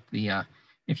look at the.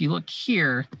 If you look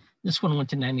here, this one went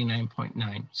to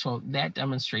 99.9. So that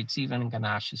demonstrates even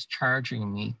Ganache is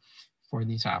charging me for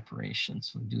these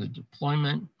operations. So do a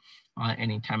deployment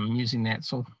anytime I'm using that.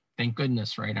 So thank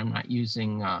goodness, right? I'm not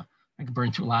using, I I could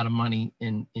burn through a lot of money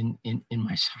in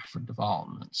my software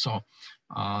development. So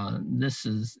this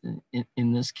is,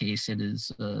 in this case, it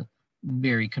is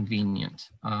very convenient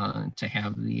to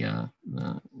have the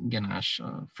Ganesh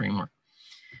framework.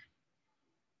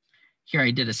 Here I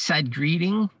did a sed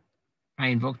greeting. I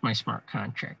invoked my smart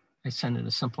contract. I sent it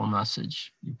a simple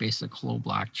message, your basic hello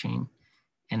blockchain.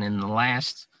 And in the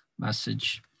last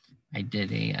message, I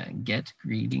did a get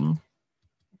greeting.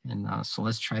 And so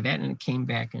let's try that. And it came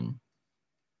back and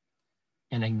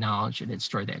acknowledged it had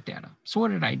stored that data. So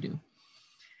what did I do?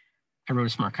 I wrote a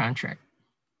smart contract.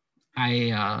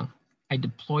 I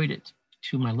deployed it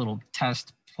to my little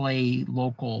test play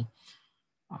local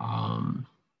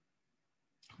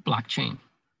blockchain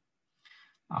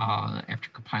after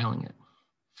compiling it.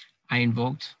 I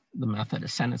invoked the method, I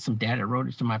sent it some data, wrote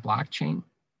it to my blockchain,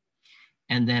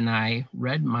 and then I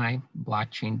read my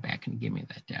blockchain back and it gave me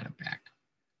that data back.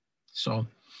 So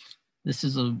this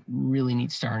is a really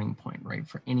neat starting point, right,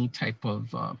 for any type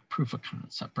of proof of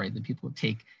concept, right? That people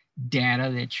take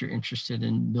data that you're interested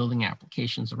in building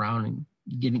applications around and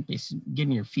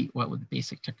getting your feet wet with the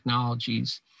basic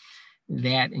technologies.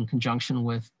 That in conjunction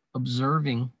with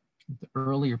observing the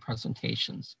earlier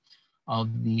presentations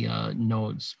of the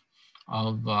nodes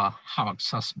of how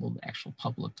accessible the actual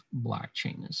public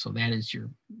blockchain is. So that is your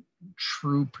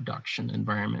true production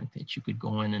environment that you could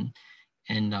go in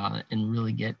and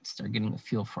really start getting a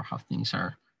feel for how things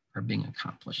are being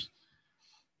accomplished.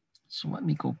 So let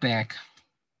me go back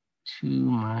to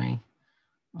my,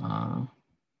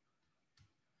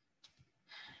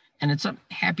 and it's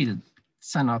happy to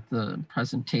send out the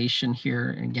presentation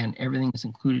here. Again, everything is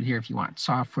included here. If you want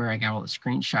software, I got all the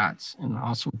screenshots, and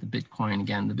also with the Bitcoin.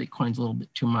 Again, the Bitcoin's a little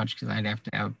bit too much because I'd have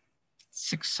to have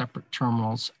 6 separate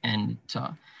terminals, and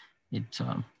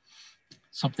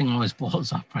something always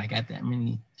blows up when I got that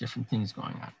many different things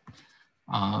going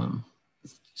on.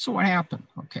 So what happened?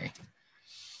 Okay,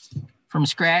 from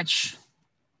scratch,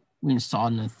 we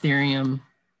installed an Ethereum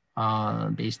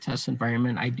based test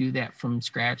environment. I do that from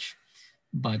scratch,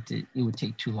 but it would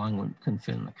take too long when it couldn't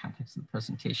fit in the context of the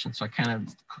presentation. So I kind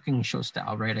of, cooking show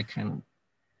style, right? I kind of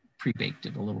pre-baked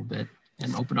it a little bit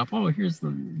and opened up, oh, here's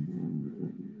what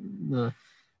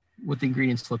the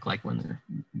ingredients look like when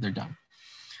they're done.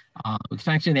 We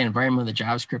connected to the environment with the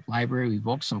JavaScript library. We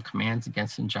evoked some commands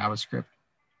against in JavaScript.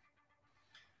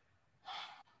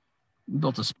 We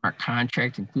built a smart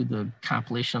contract, include the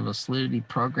compilation of a Solidity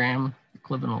program,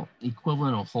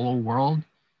 equivalent of Hello World.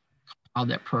 How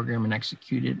that program and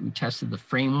executed. We tested the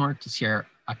framework to see our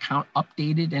account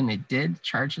updated, and it did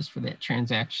charge us for that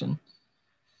transaction.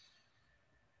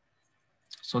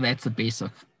 So that's the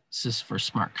basis for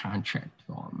smart contract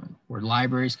development, where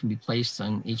libraries can be placed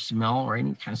on HTML or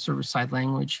any kind of server-side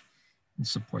language and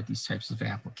support these types of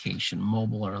application,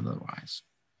 mobile or otherwise.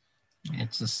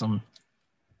 It's just some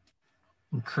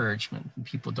encouragement.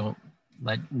 People don't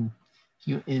let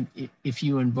you, if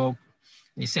you invoke,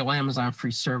 they say, well, Amazon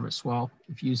free service. Well,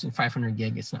 if you're using 500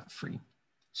 gig, it's not free.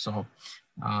 So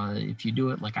if you do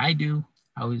it like I do,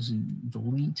 I always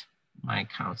delete my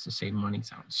accounts to save money.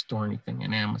 So I don't store anything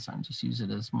in Amazon, just use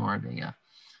it as more of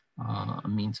a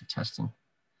means of testing.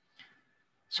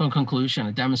 So in conclusion,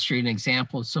 I demonstrated an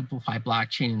example of simplified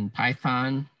blockchain in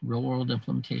Python, real world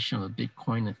implementation of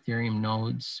Bitcoin, Ethereum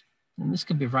nodes. And this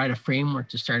could provide a framework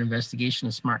to start investigation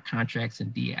of smart contracts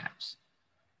and dApps.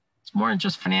 It's more than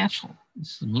just financial.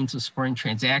 This is a means of supporting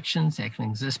transactions that can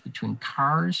exist between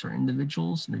cars or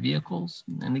individuals and their vehicles.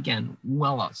 And again,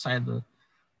 well outside the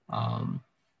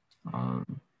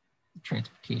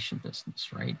transportation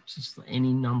business, right? Just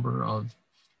any number of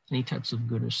any types of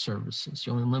goods or services.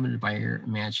 You're only limited by your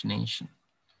imagination.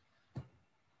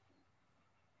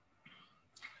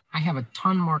 I have a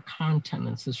ton more content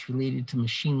that's related to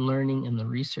machine learning, and the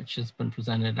research has been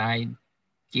presented. I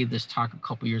gave this talk a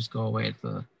couple years ago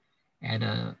at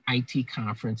a IT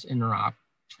conference, Interop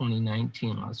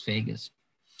 2019, Las Vegas,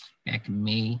 back in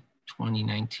May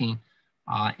 2019.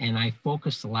 And I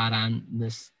focused a lot on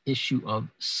this issue of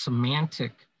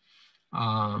semantic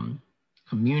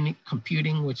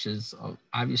computing, which is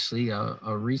obviously a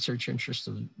research interest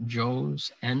of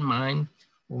Joe's and mine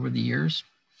over the years.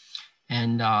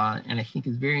 And I think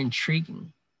it's very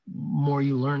intriguing. The more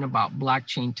you learn about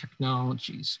blockchain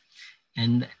technologies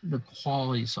and the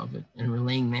qualities of it and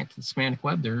relaying that to the semantic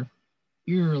web, they're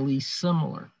eerily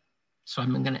similar. So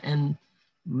I'm going to end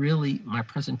really my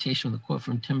presentation with a quote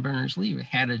from Tim Berners-Lee. We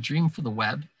had a dream for the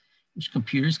web, which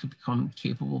computers could become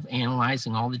capable of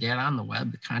analyzing all the data on the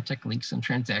web, the contact links and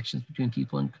transactions between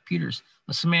people and computers,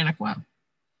 a semantic web.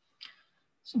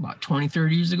 It's about 20,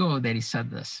 30 years ago that he said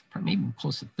this, probably maybe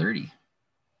close to 30.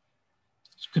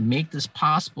 You could make this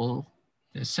possible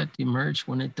that's set to emerge.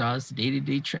 When it does, the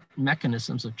day-to-day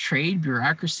mechanisms of trade,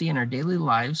 bureaucracy, and our daily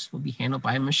lives will be handled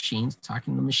by machines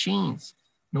talking to machines.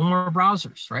 No more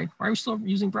browsers, right? Why are we still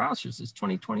using browsers? It's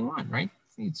 2021, right?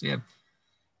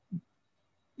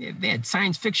 They had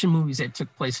science fiction movies that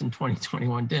took place in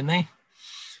 2021, didn't they?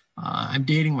 I'm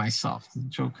dating myself.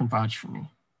 Joe can vouch for me.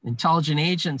 Intelligent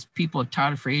agents people have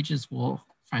touted for ages will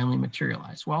finally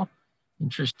materialize. Well,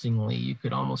 interestingly, you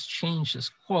could almost change this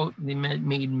quote they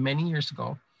made many years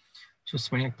ago to a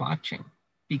semantic blockchain,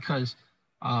 because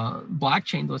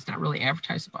blockchain, though it's not really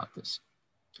advertised about this,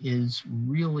 is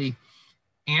really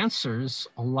answers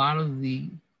a lot of the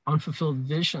unfulfilled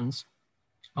visions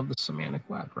of the semantic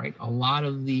web, right? A lot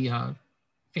of the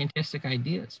fantastic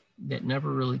ideas that never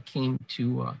really came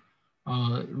to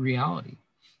reality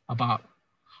about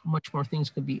how much more things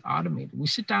could be automated. We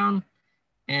sit down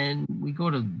and we go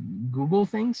to Google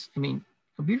things. I mean,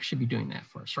 computers should be doing that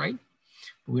for us, right?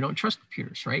 But we don't trust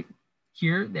computers, right?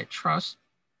 Here, that trust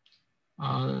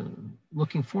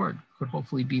looking forward could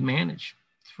hopefully be managed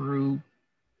through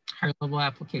higher level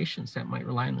applications that might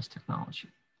rely on this technology.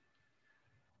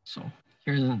 So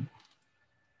here's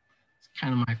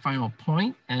kind of my final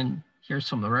point, and here's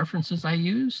some of the references I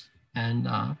used, and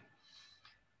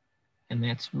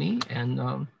that's me. And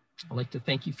I'd like to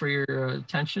thank you for your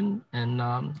attention, and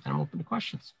I'm open to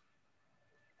questions.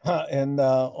 And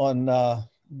on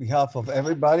behalf of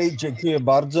everybody, dziękuję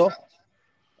bardzo,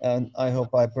 and I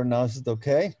hope I pronounced it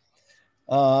okay.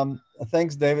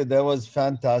 Thanks, David. That was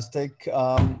fantastic.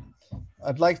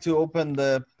 I'd like to open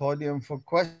the podium for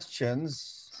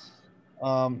questions.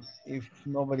 If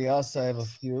nobody else, I have a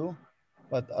few,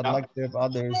 but I'd like to have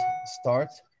others start.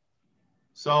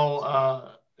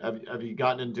 So have you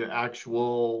gotten into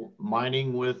actual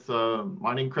mining with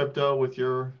mining crypto with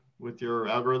your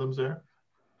algorithms there?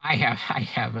 I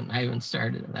haven't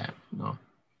started that, no.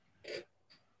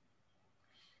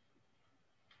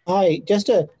 Hi, just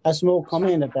a small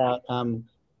comment about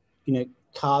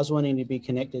cars wanting to be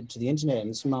connected to the internet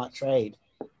and smart trade.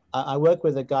 I work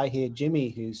with a guy here, Jimmy,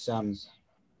 who's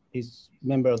he's a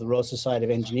member of the Royal Society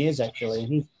of Engineers, actually,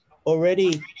 and he's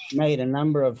already made a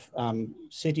number of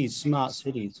cities, smart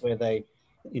cities, where they,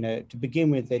 to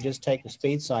begin with, they just take the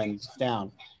speed signs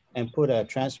down and put a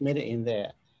transmitter in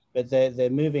there. But they're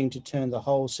moving to turn the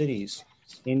whole cities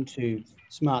into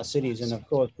smart cities. And of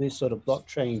course, this sort of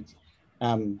blockchain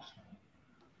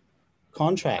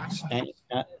contracts and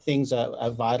things are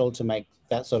vital to make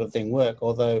that sort of thing work,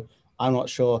 although I'm not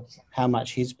sure how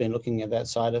much he's been looking at that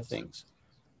side of things.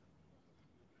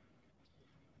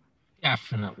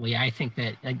 Definitely. I think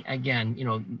that, again,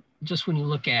 just when you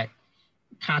look at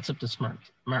concept of smart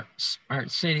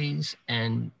cities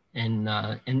and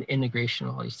integration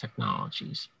of all these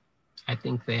technologies, I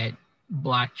think that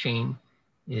blockchain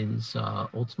is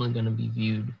ultimately going to be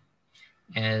viewed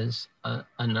as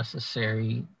a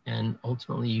necessary and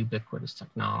ultimately ubiquitous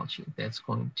technology that's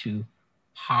going to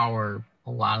power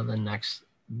a lot of the next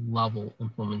level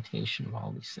implementation of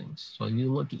all these things. So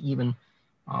you look at even,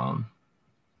 and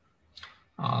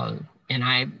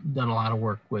I've done a lot of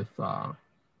work with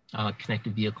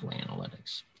connected vehicle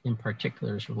analytics, in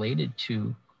particular is related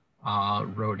to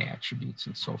road attributes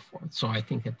and so forth. So I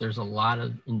think that there's a lot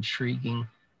of intriguing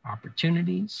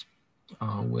opportunities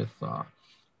with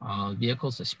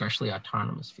vehicles, especially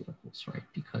autonomous vehicles, right?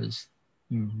 Because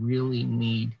you really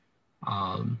need,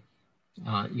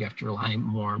 you have to rely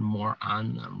more and more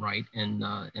on them, right? And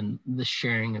the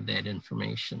sharing of that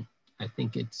information. I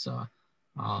think it's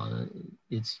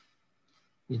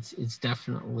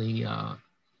definitely a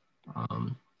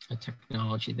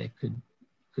technology that could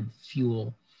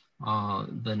fuel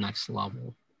the next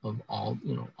level of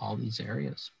all these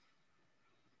areas.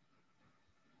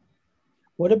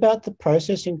 What about the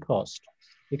processing cost?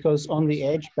 Because on the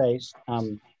edge-based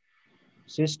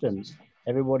systems,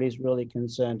 everybody's really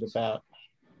concerned about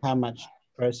how much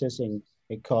processing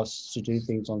it costs to do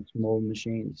things on small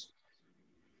machines.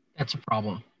 That's a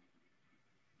problem,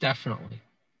 definitely.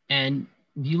 And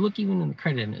if you look even in the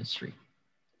credit industry,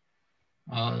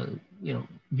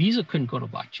 Visa couldn't go to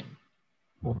blockchain.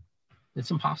 Well,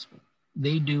 it's impossible.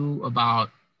 They do about,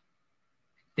 I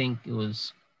think it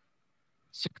was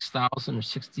 6,000 or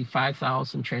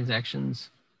 65,000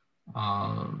 transactions,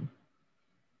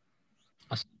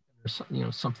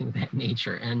 something of that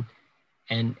nature.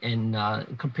 And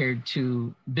compared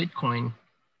to Bitcoin,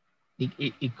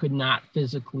 it could not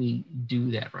physically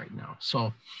do that right now.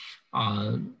 So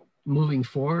moving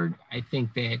forward, I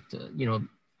think that,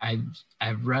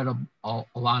 I've read a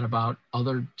lot about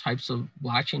other types of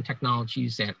blockchain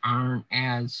technologies that aren't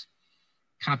as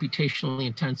computationally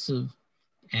intensive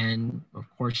and of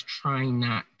course trying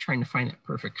to find that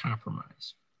perfect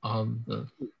compromise of the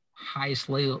highest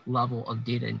level of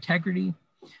data integrity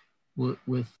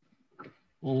with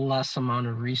less amount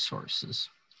of resources.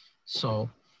 So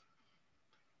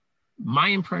my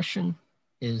impression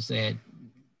is that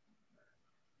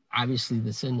obviously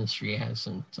this industry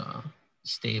hasn't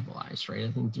stabilized, right?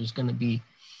 I think there's going to be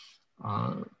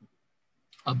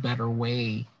a better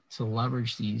way to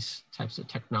leverage these types of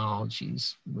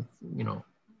technologies with,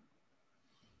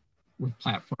 with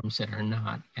platforms that are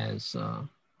not as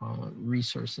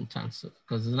resource intensive,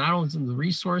 because it's not only the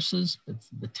resources, it's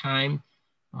the time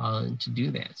to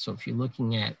do that. So if you're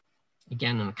looking at,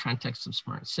 again, in the context of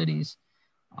smart cities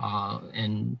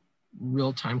and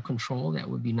real-time control that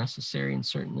would be necessary in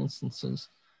certain instances,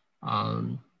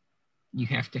 you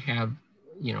have to have,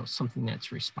 something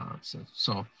that's responsive.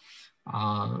 So,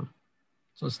 so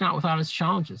it's not without its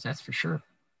challenges, that's for sure.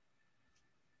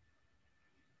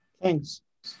 Thanks.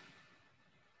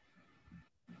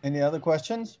 Any other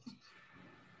questions?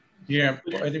 Yeah,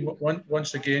 I think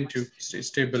once again to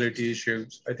stability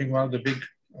issues, I think one of the big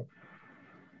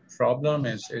problem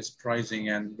is pricing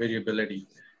and variability.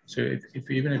 So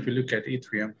even if you look at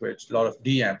Ethereum, which a lot of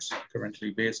DApps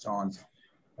currently based on,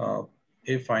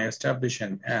 if I establish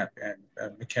an app and a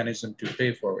mechanism to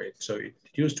pay for it, so it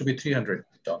used to be $300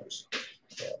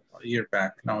 a year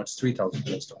back, now it's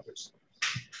 $3,000.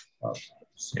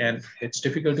 And it's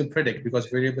difficult to predict because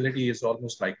variability is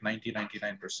almost like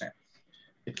 99%.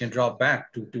 It can drop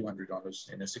back to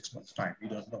 $200 in a 6 months time. We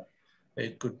don't know.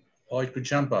 It could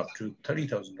jump up to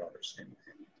 $30,000 in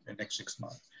the next 6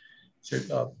 months.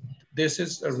 So this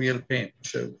is a real pain.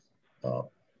 So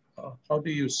how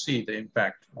do you see the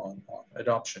impact on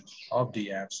adoption of the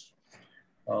apps?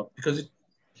 Because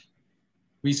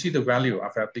we see the value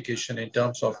of application in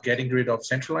terms of getting rid of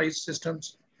centralized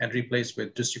systems and replace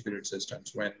with distributed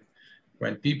systems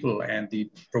when people and the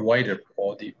provider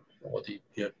or the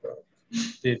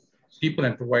people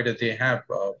and provider, they have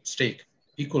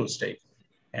equal stake,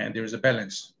 and there is a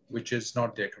balance which is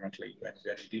not there currently when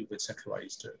you deal with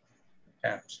centralized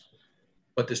apps.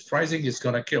 But this pricing is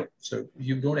going to kill. So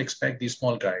you don't expect these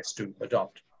small guys to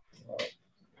adopt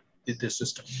this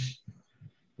system.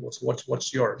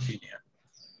 What's your opinion?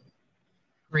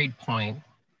 Great point.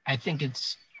 I think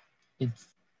it's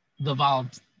the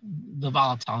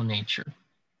volatile nature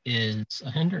is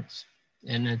a hindrance,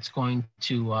 and it's going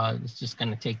to it's just going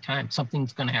to take time.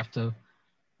 Something's going to have to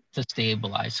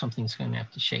stabilize. Something's going to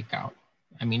have to shake out.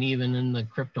 I mean, even in the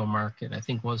crypto market, I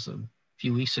think was a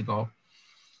few weeks ago,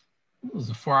 it was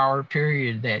a 4-hour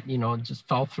period that, just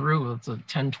fell through. It's a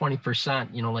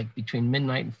 10-20%, like between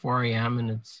midnight and 4 a.m.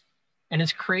 And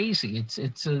it's crazy.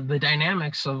 It's the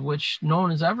dynamics of which no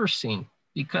one has ever seen,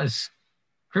 because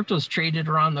crypto's traded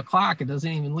around the clock. It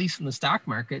doesn't even lease in the stock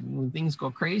market. And when things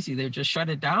go crazy, they just shut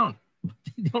it down.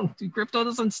 Crypto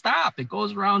doesn't stop. It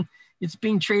goes around. It's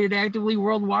being traded actively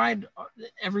worldwide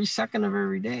every second of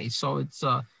every day. So it's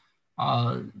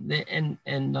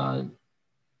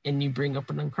and you bring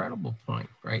up an incredible point,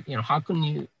 right? How can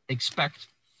you expect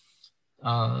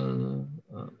a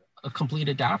complete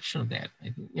adoption of that?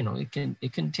 It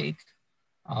can take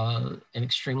an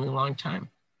extremely long time,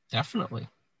 definitely.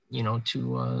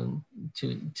 To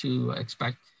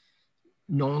expect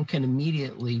no one can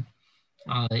immediately,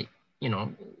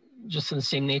 just in the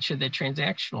same nature that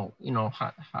transactional,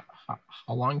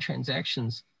 how long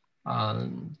transactions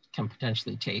can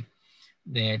potentially take,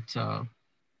 that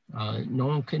no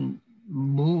one can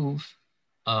move,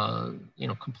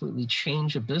 completely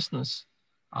change a business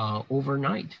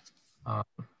overnight.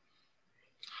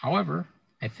 However,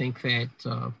 I think that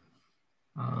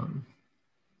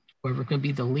whoever can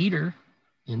be the leader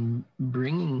in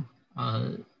bringing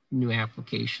new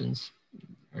applications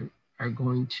are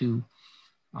going to,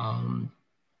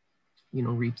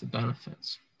 reap the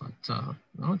benefits. But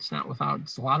no, it's not without,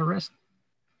 it's a lot of risk,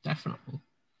 definitely.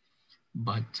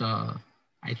 But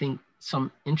I think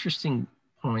some interesting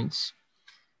points,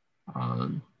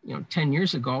 10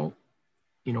 years ago,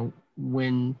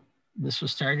 when this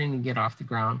was starting to get off the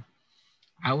ground,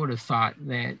 I would have thought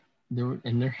that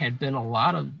there had been a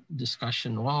lot of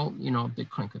discussion, well,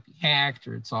 Bitcoin could be hacked,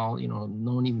 or it's all,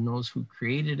 no one even knows who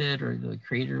created it, or the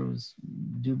creator was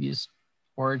dubious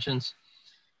origins.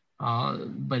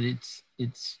 But it's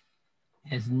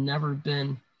has never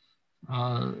been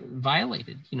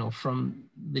violated, from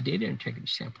the data integrity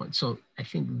standpoint. So I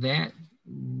think that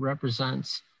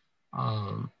represents,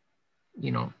 it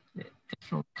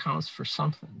definitely counts for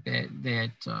something,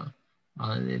 that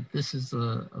this is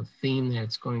a theme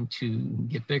that's going to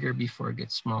get bigger before it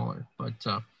gets smaller. But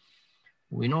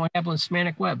we know what happened with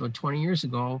semantic web, but 20 years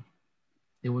ago,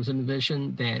 there was a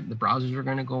vision that the browsers are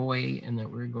going to go away and that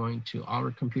we're going to, all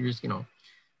our computers,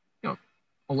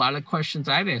 a lot of questions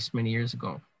I've asked many years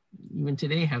ago, even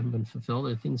today, haven't been fulfilled.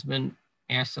 Or things have been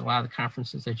asked at a lot of the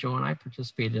conferences that Joe and I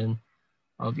participated in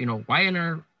of, why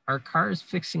aren't our cars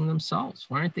fixing themselves?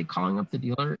 Why aren't they calling up the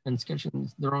dealer and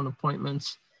scheduling their own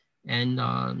appointments? And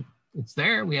it's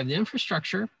there, we have the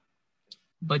infrastructure,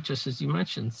 but just as you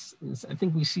mentioned, I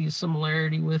think we see a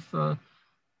similarity with the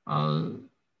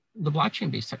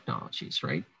blockchain-based technologies,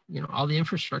 right? All the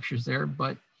infrastructure is there,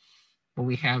 but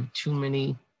we have too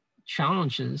many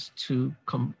challenges to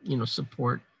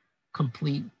support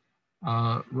complete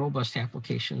robust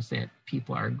applications that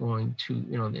people are going to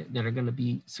that are going to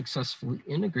be successfully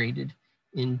integrated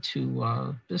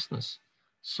into business.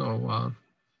 So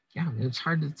yeah, it's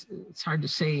hard to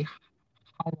say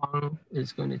how long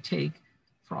it's going to take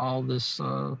for all this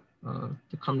to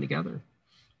come together.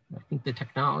 I think the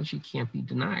technology can't be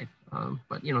denied,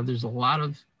 but there's a lot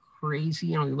of crazy,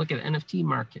 you look at the NFT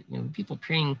market, people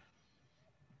paying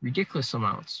ridiculous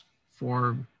amounts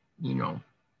for,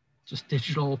 just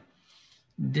digital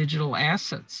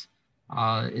assets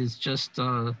is just,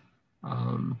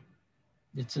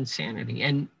 it's insanity.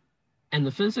 And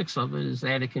the physics of it is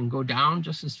that it can go down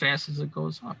just as fast as it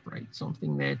goes up, right?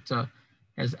 Something that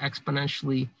has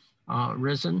exponentially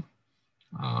risen.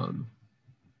 And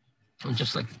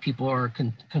just like people are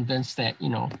convinced that,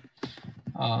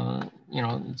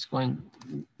 it's going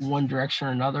one direction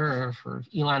or another, or for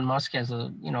Elon Musk has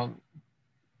a,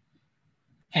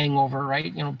 hangover,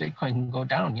 right? Bitcoin can go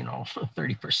down,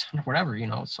 30% or whatever,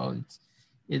 so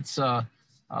it's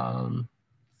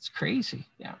crazy.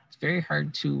 Yeah, it's very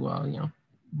hard to,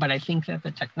 but I think that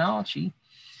the technology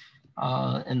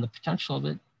and the potential of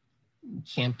it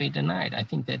can't be denied. I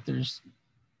think that there's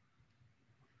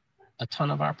a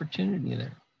ton of opportunity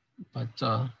there, but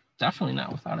definitely not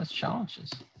without its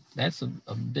challenges. That's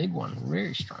a big one, a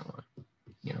very strong one.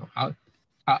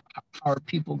 How are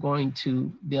people going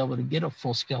to be able to get a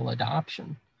full-scale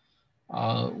adoption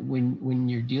when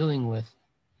you're dealing with,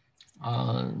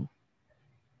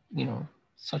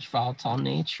 such volatile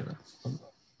nature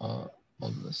of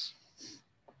this?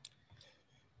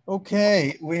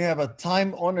 Okay, we have a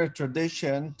time-honored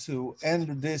tradition to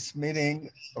end this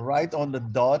meeting right on the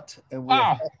dot, and we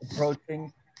are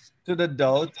approaching to the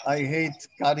dot. I hate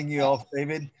cutting you off,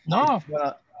 David. No.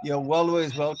 You're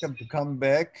always welcome to come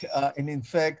back. And in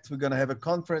fact, we're going to have a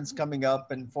conference coming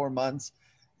up in 4 months,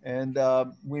 and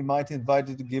we might invite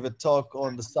you to give a talk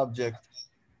on the subject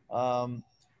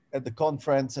at the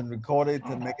conference and record it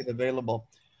and make it available.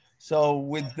 So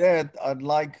with that, I'd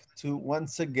like to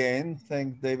once again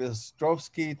thank David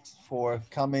Ostrowski for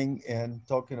coming and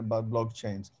talking about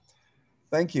blockchains.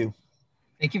 Thank you.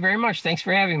 Thank you very much. Thanks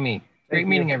for having me. Great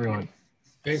meeting everyone.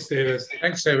 Thanks, David.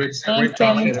 Thanks, David. Thanks, Great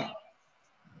talking. David.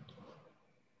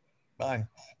 Bye.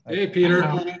 Hey, Peter.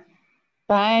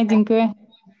 Bye, dziękuję.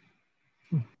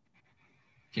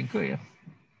 Dziękuję.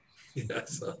 Yeah,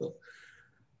 so